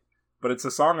dislike it, but it's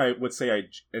a song I would say I,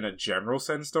 in a general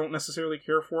sense, don't necessarily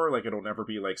care for. Like, it'll never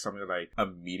be like something that I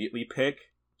immediately pick,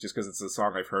 just because it's a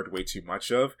song I've heard way too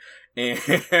much of.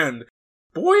 And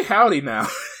boy howdy now.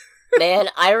 Man,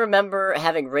 I remember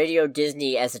having Radio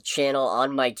Disney as a channel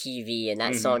on my TV, and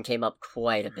that song came up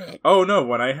quite a bit. Oh no,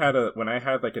 when I had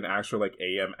like an actual like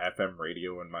AM FM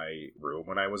radio in my room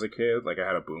when I was a kid, like I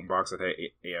had a boombox that had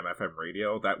AM FM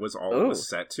radio, that was all it was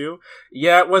set to.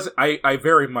 Yeah, it was. I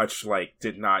very much like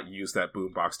did not use that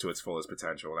boombox to its fullest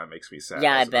potential. That makes me sad.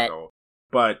 Yeah, I bet.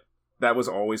 But that was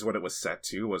always what it was set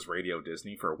to, was Radio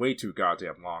Disney for way too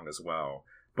goddamn long as well.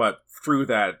 But through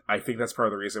that, I think that's part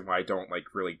of the reason why I don't,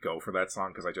 like, really go for that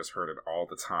song, because I just heard it all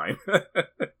the time.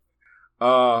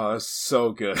 Oh,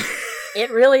 so good.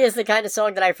 It really is the kind of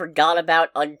song that I forgot about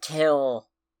until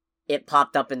it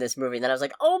popped up in this movie. And then I was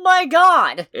like, oh my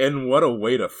god! And what a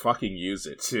way to fucking use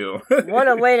it, too. What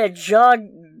a way to jog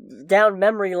down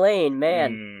memory lane,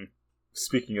 man.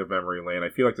 Speaking of memory lane, I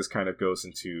feel like this kind of goes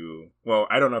into... Well,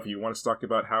 I don't know if you want to talk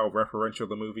about how referential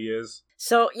the movie is.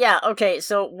 So, yeah, okay,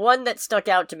 so one that stuck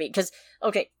out to me, because,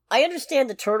 okay, I understand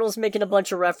the Turtles making a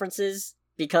bunch of references,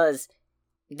 because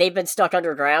they've been stuck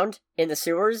underground in the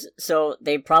sewers, so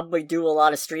they probably do a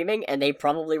lot of streaming, and they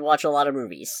probably watch a lot of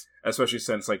movies. Especially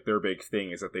since, like, their big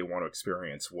thing is that they want to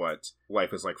experience what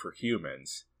life is like for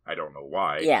humans. I don't know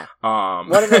why. Yeah.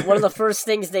 One of the first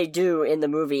things they do in the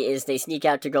movie is they sneak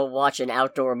out to go watch an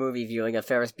outdoor movie viewing of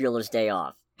Ferris Bueller's Day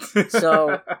Off.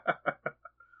 So,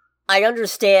 I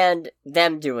understand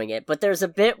them doing it, but there's a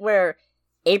bit where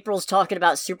April's talking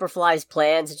about Superfly's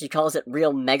plans and she calls it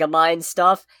real Megamind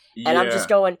stuff, and I'm just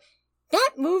going,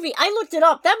 that movie, I looked it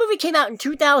up, that movie came out in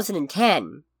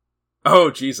 2010. Oh,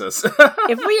 Jesus.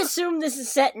 If we assume this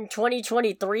is set in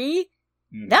 2023,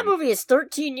 that movie is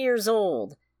 13 years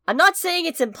old. I'm not saying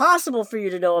it's impossible for you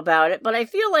to know about it, but I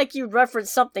feel like you'd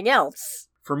reference something else.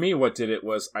 For me, what did it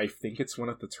was, I think it's one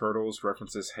of the Turtles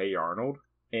references Hey Arnold,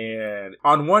 And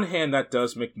on one hand, that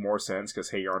does make more sense, because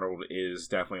Hey Arnold is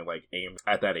definitely, like, aimed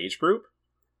at that age group.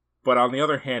 But on the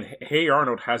other hand, Hey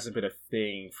Arnold hasn't been a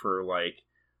thing for, like,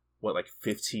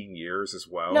 15 years as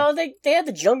well? No, they had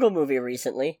the Jungle movie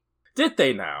recently. Did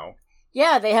they now?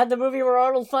 Yeah, they had the movie where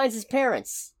Arnold finds his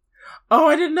parents. Oh,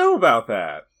 I didn't know about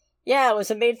that. Yeah, it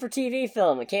was a made-for-TV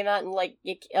film. It came out in,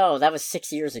 that was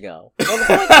 6 years ago. Well, the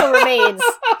point still remains...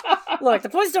 Look, the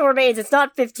point still remains, it's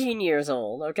not 15 years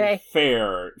old, okay?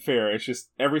 Fair. It's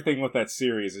just, everything with that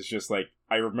series is just, like,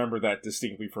 I remember that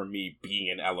distinctly from me being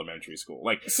in elementary school.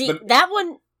 Like, see,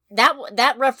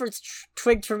 that reference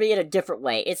twigged for me in a different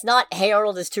way. It's not, Hey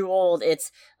Arnold is too old,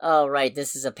 it's, oh, right,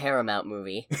 this is a Paramount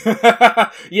movie.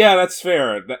 Yeah, that's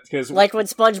fair. Cause... Like when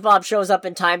SpongeBob shows up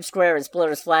in Times Square in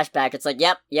Splinter's flashback, it's like,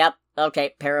 yep,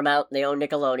 okay, Paramount, they own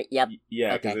Nickelodeon, yep.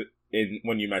 Yeah, because okay.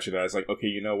 When you mentioned that, I was like, okay,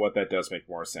 you know what, that does make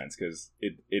more sense, because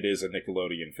it is a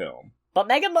Nickelodeon film. But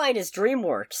Megamind is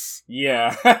DreamWorks.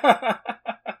 Yeah.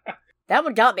 That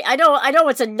one got me. I know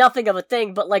it's a nothing of a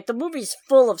thing, but, like, the movie's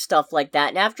full of stuff like that,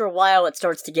 and after a while it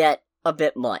starts to get a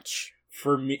bit much.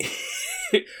 For me,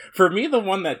 the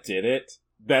one that did it,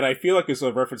 that I feel like is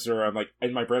a reference where I'm like,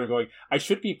 in my brain I'm going, I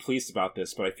should be pleased about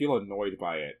this, but I feel annoyed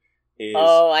by it.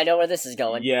 Oh, I know where this is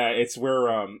going. Yeah, it's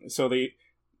where, so the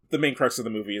main crux of the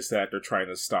movie is that they're trying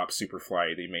to stop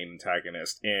Superfly, the main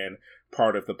antagonist, and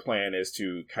part of the plan is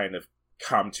to kind of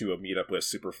come to a meetup with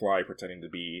Superfly, pretending to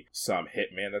be some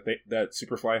hitman that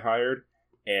Superfly hired,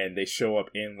 and they show up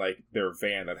in, like, their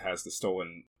van that has the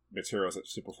stolen materials that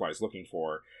Superfly is looking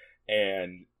for,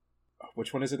 and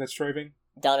which one is it that's driving?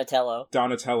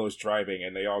 Donatello's driving,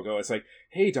 and they all go, it's like,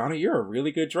 hey, Donna, you're a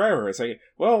really good driver. It's like,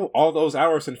 well, all those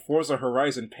hours in Forza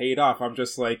Horizon paid off. I'm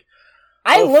just like...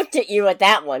 I looked at you at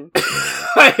that one.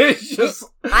 I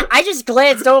just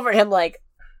glanced over at him like,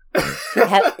 do you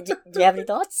have any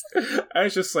thoughts? I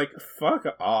was just like, fuck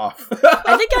off.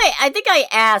 I think I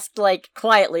asked, like,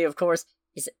 quietly, of course,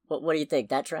 what do you think,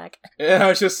 that track? And I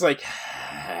was just like...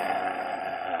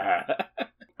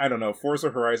 I don't know,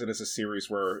 Forza Horizon is a series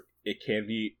where it can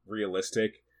be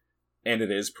realistic, and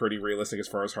it is pretty realistic as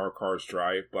far as how cars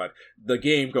drive, but the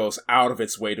game goes out of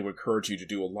its way to encourage you to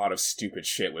do a lot of stupid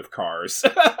shit with cars.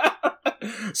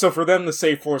 So for them to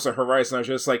say Forza Horizon, I was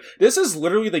just like, this is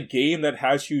literally the game that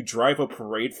has you drive a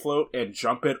parade float and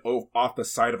jump it off the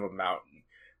side of a mountain.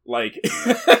 Like...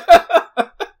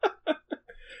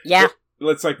 Yeah.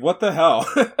 It's like, what the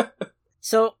hell?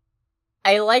 So...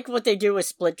 I like what they do with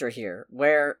Splinter here,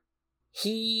 where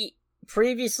he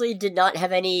previously did not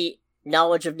have any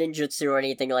knowledge of ninjutsu or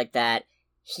anything like that.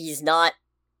 He's not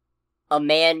a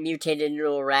man mutated into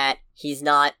a rat. He's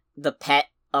not the pet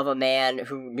of a man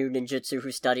who knew ninjutsu,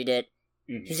 who studied it.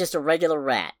 Mm-hmm. He's just a regular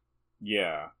rat.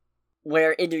 Yeah.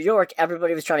 Where in New York,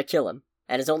 everybody was trying to kill him,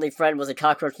 and his only friend was a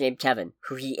cockroach named Kevin,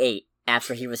 who he ate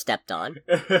after he was stepped on.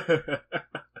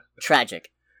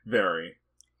 Tragic. Very.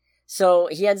 So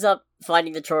he ends up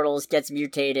finding the turtles, gets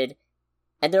mutated,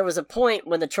 and there was a point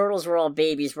when the turtles were all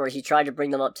babies where he tried to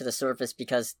bring them up to the surface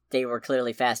because they were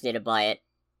clearly fascinated by it,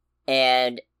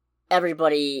 and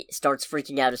everybody starts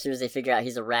freaking out as soon as they figure out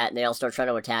he's a rat, and they all start trying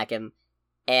to attack him,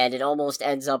 and it almost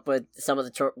ends up with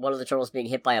one of the turtles being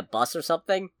hit by a bus or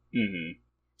something. Mm-hmm.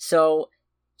 So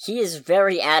he is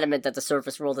very adamant that the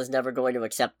surface world is never going to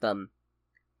accept them,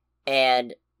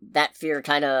 and that fear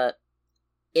kind of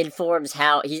informs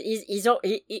how he's stock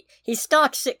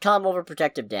sitcom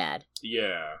overprotective dad.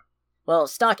 Yeah. Well,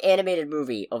 stock animated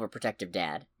movie overprotective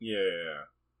dad. Yeah.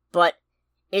 But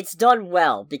it's done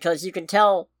well because you can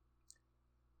tell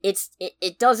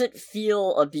it doesn't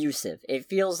feel abusive. It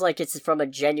feels like it's from a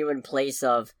genuine place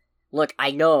of, look,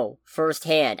 I know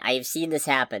firsthand. I have seen this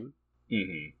happen.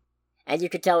 Mm-hmm. And you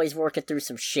can tell he's working through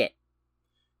some shit.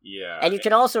 Yeah. And you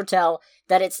can also tell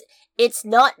that it's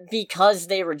not because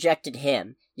they rejected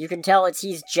him. You can tell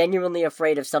he's genuinely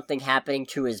afraid of something happening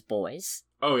to his boys.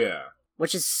 Oh, yeah.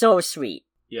 Which is so sweet.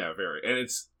 Yeah, very.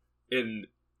 And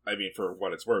for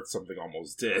what it's worth, something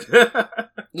almost did.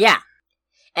 Yeah.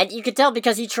 And you can tell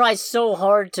because he tries so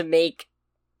hard to make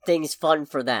things fun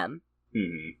for them.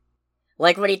 Mm-hmm.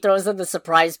 Like when he throws them the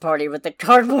surprise party with the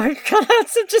cardboard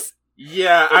cutouts of just...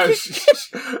 Yeah,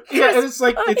 it's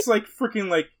like freaking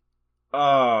like,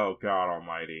 oh god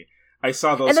almighty. I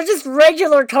saw those... And they're just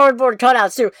regular cardboard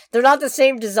cutouts, too. They're not the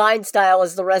same design style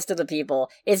as the rest of the people.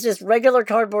 It's just regular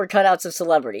cardboard cutouts of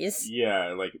celebrities.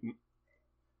 Yeah, like,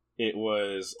 it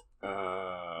was,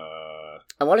 I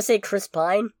want to say Chris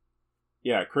Pine?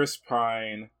 Yeah, Chris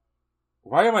Pine.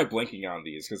 Why am I blanking on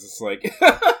these? Because it's like...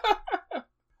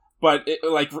 But,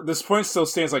 this point still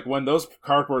stands, when those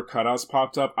cardboard cutouts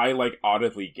popped up, I,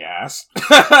 audibly gasped.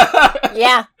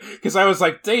 Yeah. Because I was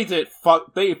like, they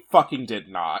fucking did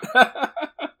not.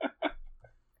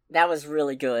 That was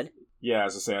really good. Yeah,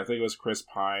 as I say, I think it was Chris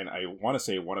Pine. I want to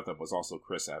say one of them was also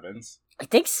Chris Evans. I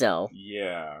think so.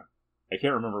 Yeah. I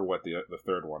can't remember what the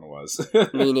third one was.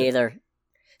 Me neither.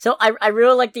 So I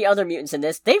really like the other mutants in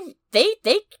this. They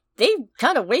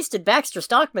kind of wasted Baxter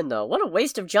Stockman, though. What a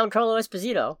waste of Giancarlo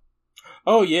Esposito.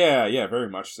 Oh, yeah, very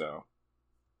much so.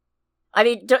 I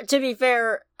mean, to be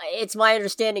fair, it's my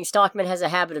understanding Stockman has a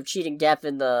habit of cheating death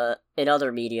in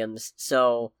other mediums,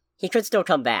 so he could still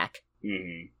come back.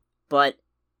 Mm-hmm. But,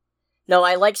 no,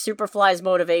 I like Superfly's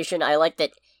motivation. I like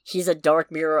that he's a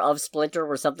dark mirror of Splinter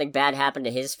where something bad happened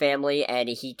to his family and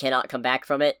he cannot come back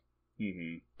from it.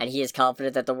 Mm-hmm. And he is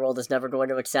confident that the world is never going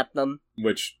to accept them.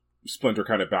 Which Splinter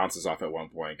kind of bounces off at one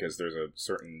point, because there's a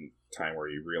certain time where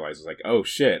he realizes, oh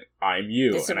shit, I'm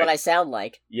you. This is what I sound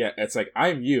like. Yeah, it's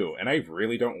I'm you, and I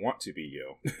really don't want to be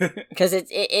you. Because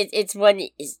it's when...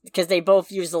 Because they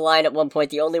both use the line at one point,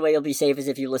 the only way you'll be safe is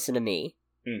if you listen to me.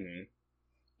 Mm-hmm.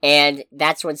 And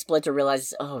that's when Splinter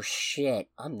realizes, oh shit,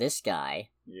 I'm this guy.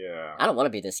 Yeah. I don't want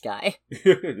to be this guy.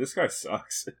 This guy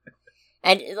sucks.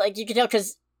 And, you can tell,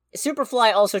 because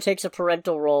Superfly also takes a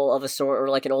parental role of a sort,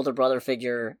 or an older brother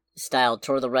figure style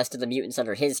toward the rest of the mutants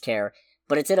under his care,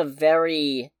 but it's in a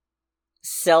very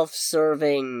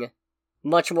self-serving,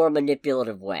 much more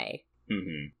manipulative way.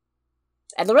 Mm-hmm.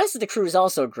 And the rest of the crew is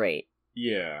also great.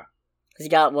 Yeah. Because you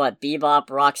got, Bebop,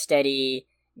 Rocksteady,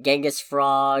 Genghis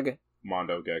Frog...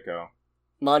 Mondo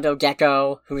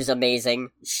Gecko, who's amazing.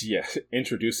 Yeah,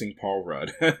 introducing Paul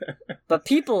Rudd. But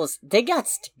peoples, they got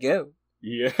to go.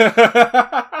 Yeah.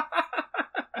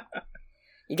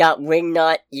 You got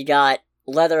Wingnut, you got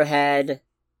Leatherhead,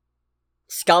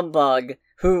 Scumbug,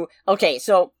 who... Okay,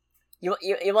 so, you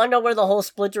want to know where the whole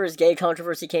Splinter is gay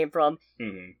controversy came from?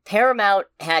 Mm-hmm. Paramount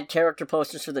had character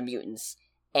posters for the mutants,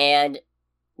 and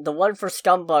the one for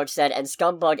Scumbug said, and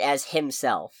Scumbug as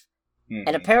himself. Mm-hmm.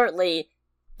 And apparently,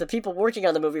 the people working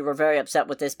on the movie were very upset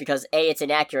with this because A, it's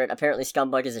inaccurate, apparently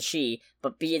Scumbug is a she,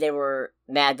 but B, they were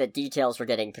mad that details were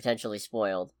getting potentially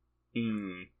spoiled.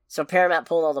 Mm. So Paramount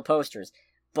pulled all the posters.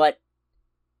 But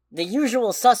the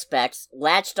usual suspects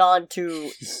latched on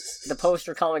to the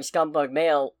poster calling Scumbug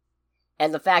male,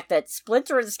 and the fact that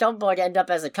Splinter and Scumbug end up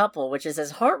as a couple, which is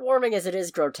as heartwarming as it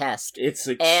is grotesque. It's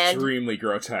extremely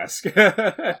grotesque.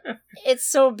 It's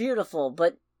so beautiful,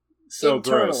 but so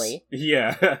internally. Gross.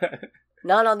 Yeah.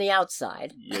 Not on the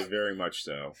outside. Yeah, very much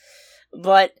so.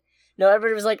 But, no,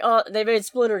 everybody was like, oh, they made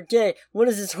Splinter gay. What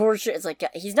is this horseshit? It's like,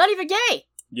 he's not even gay!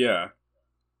 Yeah.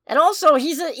 And also,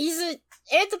 he's a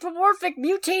anthropomorphic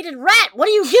mutated rat! What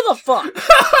do you give a fuck?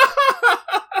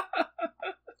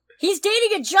 He's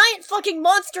dating a giant fucking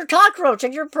monster cockroach,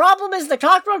 and your problem is the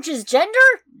cockroach's gender?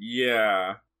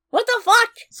 Yeah. What the fuck?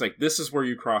 It's this is where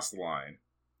you cross the line.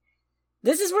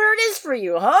 This is where it is for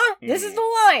you, huh? This is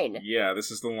the line. Yeah, this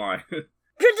is the line. Good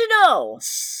to know.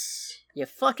 You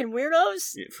fucking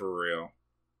weirdos. Yeah, for real.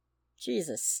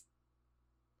 Jesus.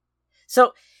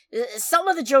 So, some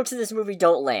of the jokes in this movie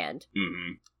don't land.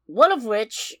 Mm-hmm. One of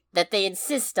which, that they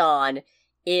insist on,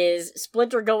 is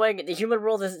Splinter going, the human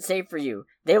world isn't safe for you.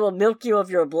 They will milk you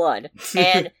of your blood.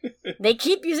 And they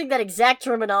keep using that exact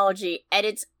terminology, and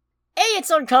it's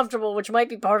uncomfortable, which might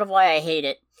be part of why I hate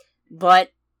it.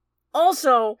 But,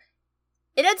 also,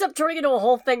 it ends up turning into a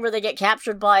whole thing where they get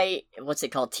captured by, what's it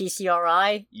called,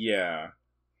 TCRI? Yeah.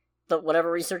 The whatever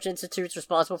research institute's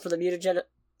responsible for the mutagen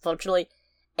functionally.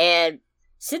 And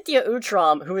Cynthia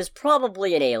Utrom, who is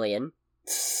probably an alien.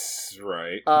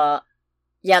 Right.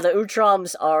 Yeah, the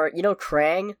Utroms are,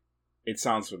 Krang? It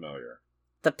sounds familiar.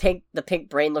 The pink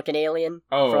brain-looking alien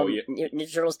from yeah.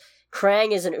 Ninja Turtles.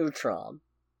 Krang is an Utrom.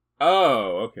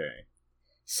 Oh, okay.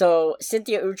 So,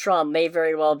 Cynthia Utrom may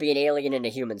very well be an alien in a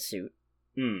human suit.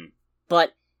 Hmm.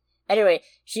 But, anyway,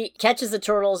 she catches the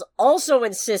turtles, also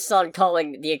insists on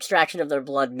calling the extraction of their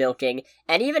blood milking,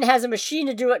 and even has a machine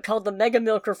to do it called the Mega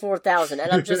Milker 4000, and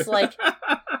I'm just like,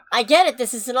 I get it,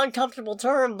 this is an uncomfortable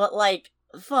term, but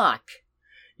fuck.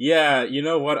 Yeah, you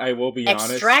know what, I will be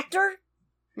honest. Extractor?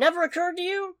 Never occurred to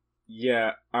you?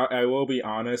 Yeah, I will be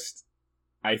honest.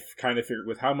 I kind of figured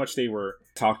with how much they were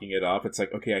talking it up, it's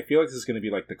okay, I feel like this is going to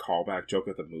be the callback joke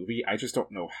of the movie. I just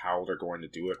don't know how they're going to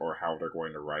do it or how they're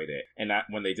going to write it. And that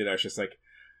when they did, I was just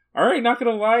alright, not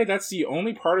gonna lie, that's the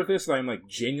only part of this that I'm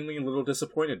genuinely a little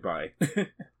disappointed by.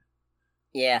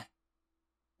 Yeah.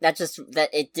 That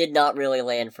it did not really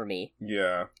land for me.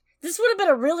 Yeah. This would have been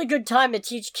a really good time to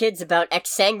teach kids about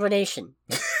exsanguination.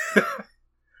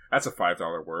 That's a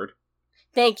 $5 word.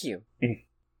 Thank you.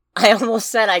 I almost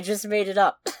said I just made it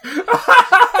up.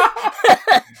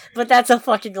 But that's a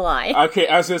fucking lie. Okay,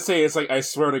 I was gonna say, it's like, I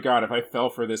swear to God, if I fell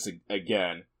for this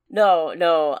again.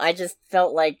 No, I just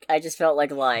felt like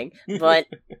lying. But,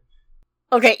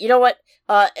 okay, you know what?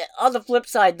 On the flip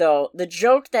side, though, the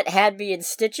joke that had me in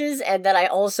stitches and that I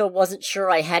also wasn't sure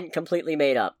I hadn't completely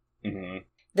made up. Mm-hmm.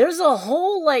 There's a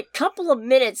whole, couple of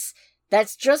minutes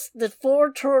that's just the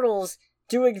four turtles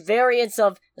doing variants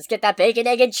of, let's get that bacon,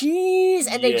 egg, and cheese,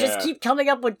 and they just keep coming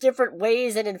up with different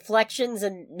ways and inflections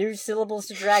and new syllables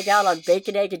to drag out on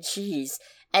bacon, egg, and cheese.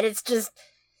 And it's just,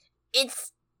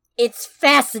 it's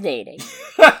fascinating.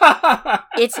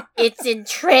 It's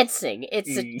entrancing.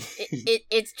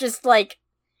 It's just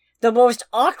the most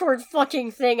awkward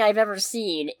fucking thing I've ever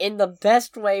seen in the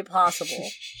best way possible.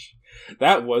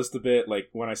 That was the bit,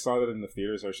 when I saw that in the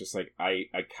theaters, I was just like, I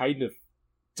kind of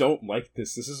don't like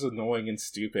this. This is annoying and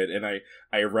stupid. And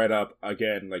I read up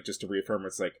again, just to reaffirm,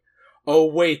 it's like, oh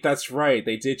wait, that's right.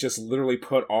 They did just literally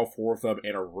put all four of them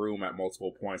in a room at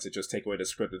multiple points and just take away the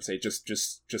script and say,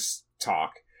 just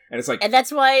talk. And it's like, and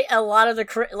that's why a lot of the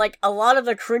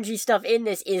cringy stuff in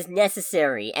this is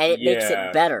necessary, and it makes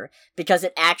it better because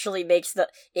it actually makes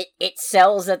it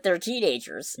sells that they're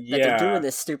teenagers, that they're doing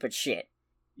this stupid shit.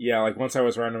 Yeah, once I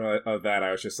was running of that,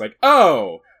 I was just like,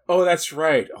 oh, that's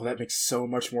right. Oh, that makes so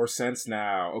much more sense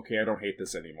now. Okay, I don't hate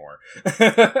this anymore.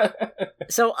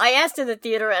 So I asked in the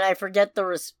theater, and I forget the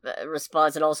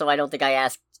response, and also I don't think I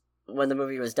asked when the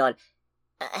movie was done.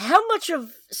 How much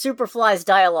of Superfly's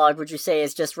dialogue would you say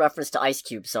is just reference to Ice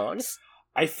Cube songs?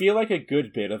 I feel like a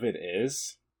good bit of it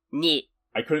is. Neat.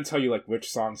 I couldn't tell you, which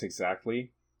songs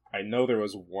exactly. I know there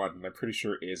was one, and I'm pretty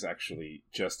sure it is actually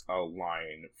just a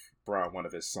line from one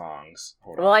of his songs.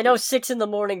 Well, I know 6 in the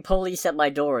morning, Police at My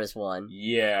Door is one.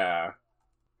 Yeah.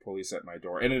 Police at My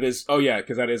Door. And it is,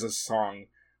 because that is a song,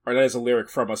 or that is a lyric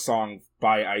from a song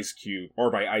by Ice Cube,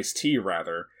 or by Ice-T,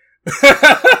 rather.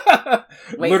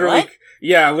 Wait, literally, what?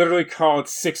 Yeah, literally called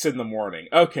 6 in the morning.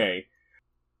 Okay.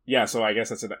 Yeah, so I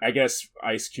guess I guess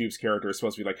Ice Cube's character is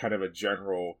supposed to be kind of a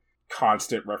general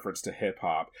constant reference to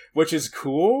hip-hop, which is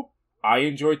cool. I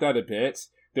enjoyed that a bit.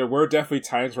 There were definitely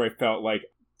times where I felt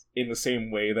in the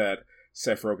same way that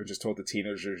Seth Rogen just told the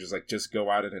teenagers, just go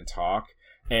out and talk.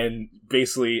 And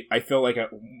basically, I feel like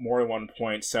at more than one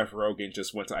point, Seth Rogen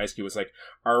just went to Ice Cube, was like,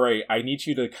 alright, I need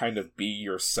you to kind of be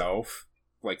yourself,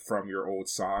 from your old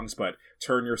songs, but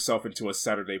turn yourself into a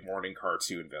Saturday morning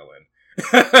cartoon villain.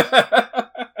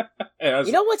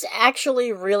 You know what's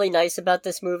actually really nice about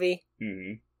this movie?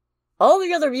 Mm-hmm. All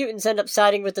the other mutants end up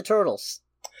siding with the Turtles.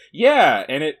 Yeah,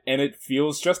 and it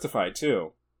feels justified,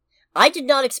 too. I did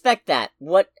not expect that.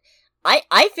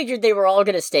 I figured they were all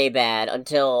gonna stay bad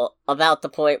until about the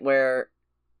point where...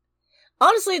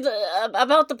 Honestly,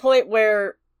 about the point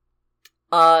where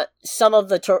some of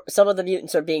the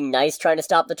mutants are being nice, trying to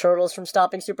stop the Turtles from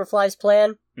stopping Superfly's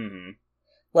plan. Mm-hmm.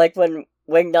 When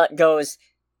Wingnut goes,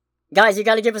 guys, you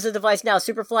gotta give us a device now.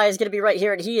 Superfly is gonna be right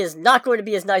here, and he is not going to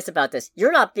be as nice about this.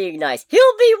 You're not being nice.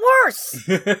 He'll be worse!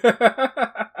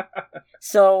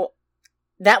 So,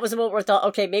 that was the moment where I thought,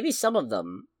 okay, maybe some of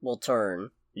them will turn.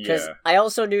 Because I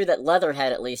also knew that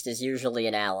Leatherhead, at least, is usually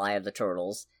an ally of the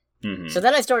Turtles. Mm-hmm. So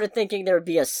then I started thinking there would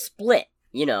be a split,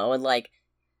 and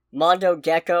Mondo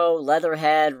Gecko,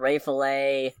 Leatherhead, Ray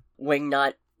Fillet,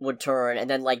 Wingnut would turn, and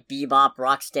then Bebop,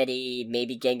 Rocksteady,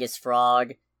 maybe Genghis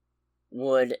Frog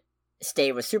would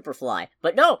stay with Superfly.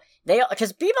 But no,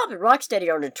 because Bebop and Rocksteady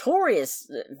are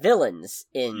notorious villains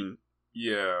in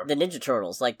the Ninja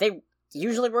Turtles. They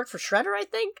usually work for Shredder, I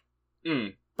think?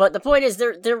 Mm. But the point is,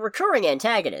 they're recurring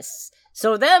antagonists.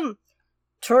 So them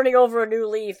turning over a new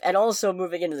leaf and also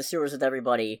moving into the sewers with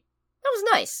everybody, that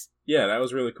was nice. Yeah, that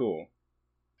was really cool.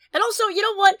 And also, you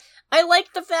know what? I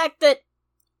like the fact that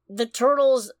the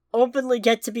Turtles openly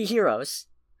get to be heroes.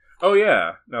 Oh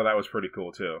yeah, no, that was pretty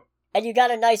cool too. And you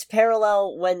got a nice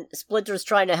parallel when Splinter's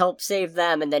trying to help save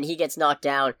them, and then he gets knocked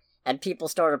down, and people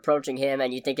start approaching him,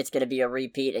 and you think it's going to be a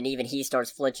repeat, and even he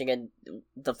starts flinching, and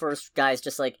the first guy's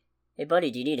just like, hey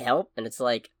buddy, do you need help? And it's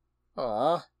like,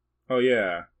 aw. Oh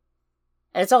yeah.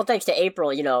 And it's all thanks to April,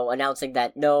 announcing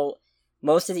that, no,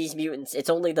 most of these mutants, it's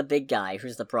only the big guy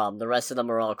who's the problem. The rest of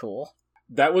them are all cool.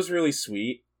 That was really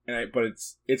sweet, but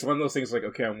it's one of those things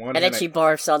okay, on one and then she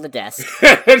barfs on the desk.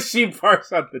 And she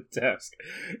barfs on the desk.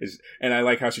 And I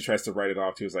like how she tries to write it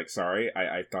off too. It's sorry,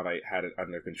 I thought I had it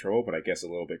under control, but I guess a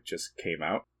little bit just came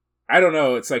out. I don't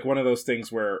know, it's one of those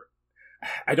things where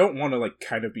I don't want to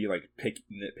kind of be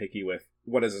nitpicky with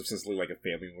what is essentially a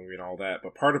family movie and all that,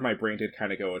 but part of my brain did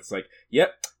kind of go, it's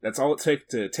yep, that's all it took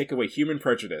to take away human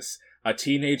prejudice. a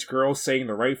teenage girl saying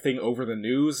the right thing over the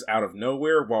news out of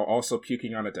nowhere while also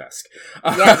puking on a desk.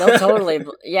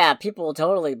 Yeah, people will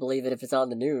totally believe it if it's on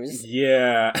the news.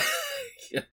 Yeah.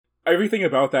 Everything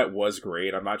about that was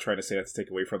great. I'm not trying to say that to take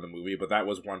away from the movie, but that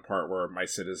was one part where my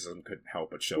cynicism couldn't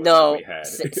help but show it in my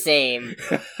head. Same.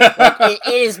 It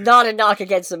is not a knock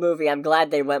against the movie. I'm glad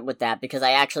they went with that, because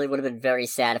I actually would have been very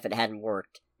sad if it hadn't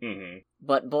worked. Mm-hmm.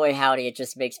 But boy howdy, it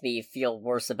just makes me feel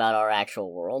worse about our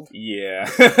actual world. Yeah.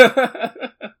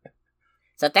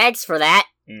 So thanks for that.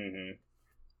 Mm-hmm.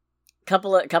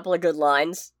 Couple of good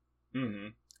lines. Mm-hmm.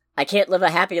 I can't live a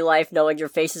happy life knowing your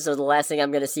faces are the last thing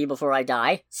I'm going to see before I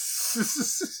die.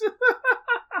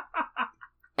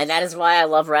 And that is why I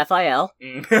love Raphael.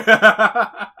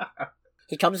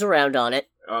 He comes around on it.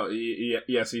 Oh,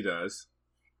 yes, he does.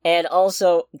 And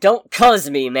also, don't cuzz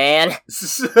me, man.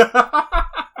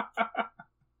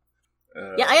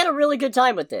 Yeah, I had a really good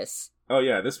time with this. Oh,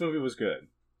 yeah, this movie was good.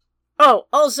 Oh,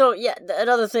 also, yeah,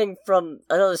 another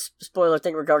spoiler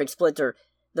thing regarding Splinter,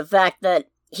 the fact that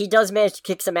he does manage to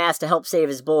kick some ass to help save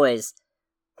his boys,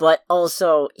 but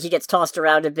also he gets tossed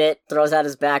around a bit, throws out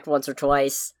his back once or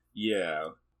twice.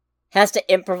 Yeah. Has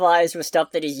to improvise with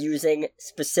stuff that he's using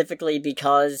specifically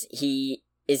because he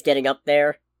is getting up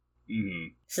there.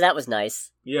 Mm-hmm. So that was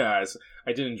nice. Yeah,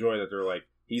 I did enjoy that they're like,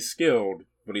 he's skilled,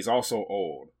 but he's also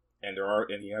old, and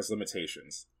he has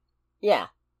limitations. Yeah.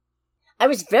 I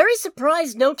was very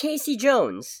surprised no Casey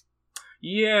Jones.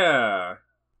 Yeah.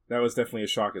 That was definitely a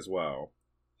shock as well.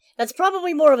 That's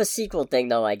probably more of a sequel thing,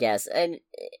 though, I guess. And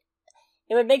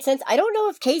it would make sense. I don't know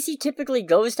if Casey typically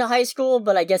goes to high school,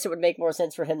 but I guess it would make more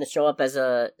sense for him to show up as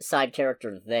a side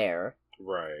character there.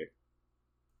 Right.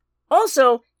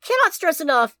 Also, cannot stress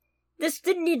enough, this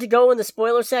didn't need to go in the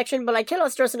spoiler section, but I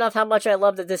cannot stress enough how much I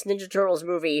love that this Ninja Turtles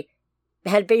movie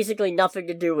had basically nothing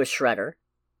to do with Shredder.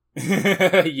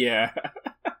 Yeah.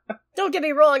 Don't get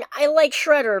me wrong, I like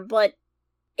Shredder, but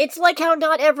it's like how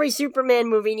not every Superman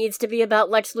movie needs to be about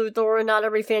Lex Luthor, and not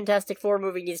every Fantastic Four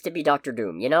movie needs to be Doctor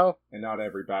Doom, you know? And not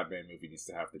every Batman movie needs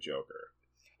to have the Joker.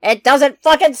 It doesn't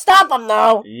fucking stop him,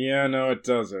 though! Yeah, no, it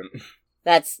doesn't.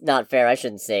 That's not fair, I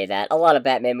shouldn't say that. A lot of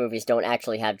Batman movies don't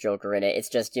actually have Joker in it, it's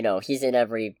just, he's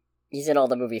in all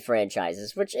the movie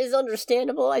franchises, which is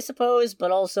understandable, I suppose, but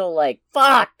also, like,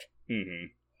 fuck! Mm-hmm.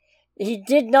 He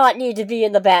did not need to be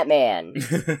in the Batman.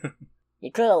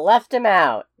 You could have left him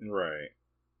out. Right.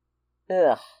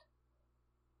 Ugh.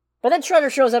 But then Shredder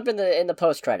shows up in the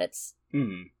post-credits.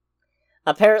 Mm-hmm.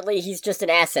 Apparently he's just an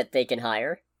asset they can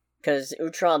hire, because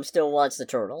Utrom still wants the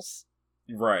Turtles.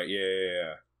 Right,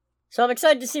 yeah. So I'm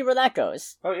excited to see where that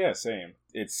goes. Oh yeah, same.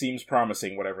 It seems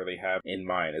promising, whatever they have in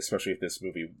mind, especially if this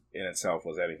movie in itself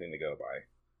was anything to go by.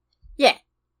 Yeah.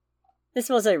 This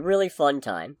was a really fun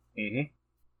time. Mm-hmm.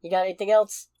 You got anything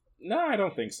else? No, I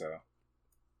don't think so.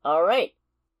 Alright.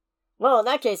 Well, in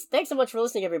that case, thanks so much for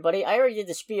listening, everybody. I already did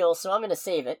the spiel, so I'm going to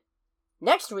save it.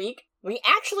 Next week, we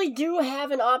actually do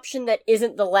have an option that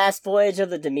isn't the last voyage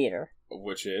of the Demeter.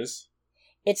 Which is?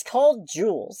 It's called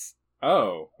Jules.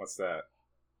 Oh, what's that?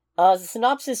 The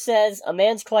synopsis says, a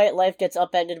man's quiet life gets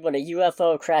upended when a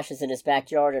UFO crashes in his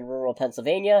backyard in rural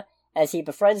Pennsylvania. As he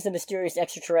befriends the mysterious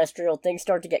extraterrestrial, things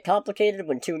start to get complicated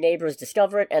when two neighbors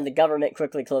discover it, and the government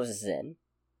quickly closes in.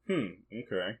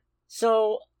 Okay.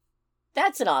 So,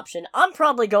 that's an option. I'm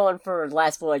probably going for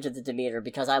Last Voyage of the Demeter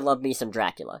because I love me some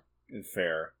Dracula.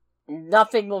 Fair.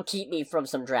 Nothing will keep me from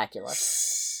some Dracula.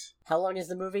 How long is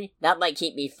the movie? That might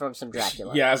keep me from some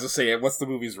Dracula. Yeah, as I say, what's the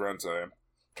movie's runtime?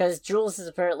 Because Jules is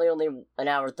apparently only an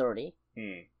hour 30.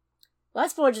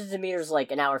 Last Voyage of the Demeter is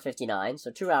like an hour 59,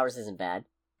 so 2 hours isn't bad.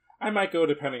 I might go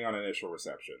depending on initial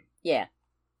reception. Yeah.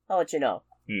 I'll let you know.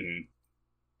 Mm-hmm.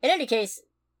 In any case,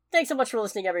 thanks so much for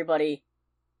listening, everybody.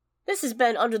 This has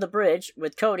been Under the Bridge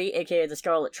with Cody, aka the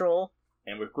Scarlet Troll.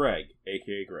 And with Greg,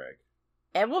 aka Greg.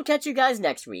 And we'll catch you guys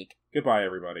next week. Goodbye,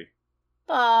 everybody.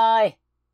 Bye!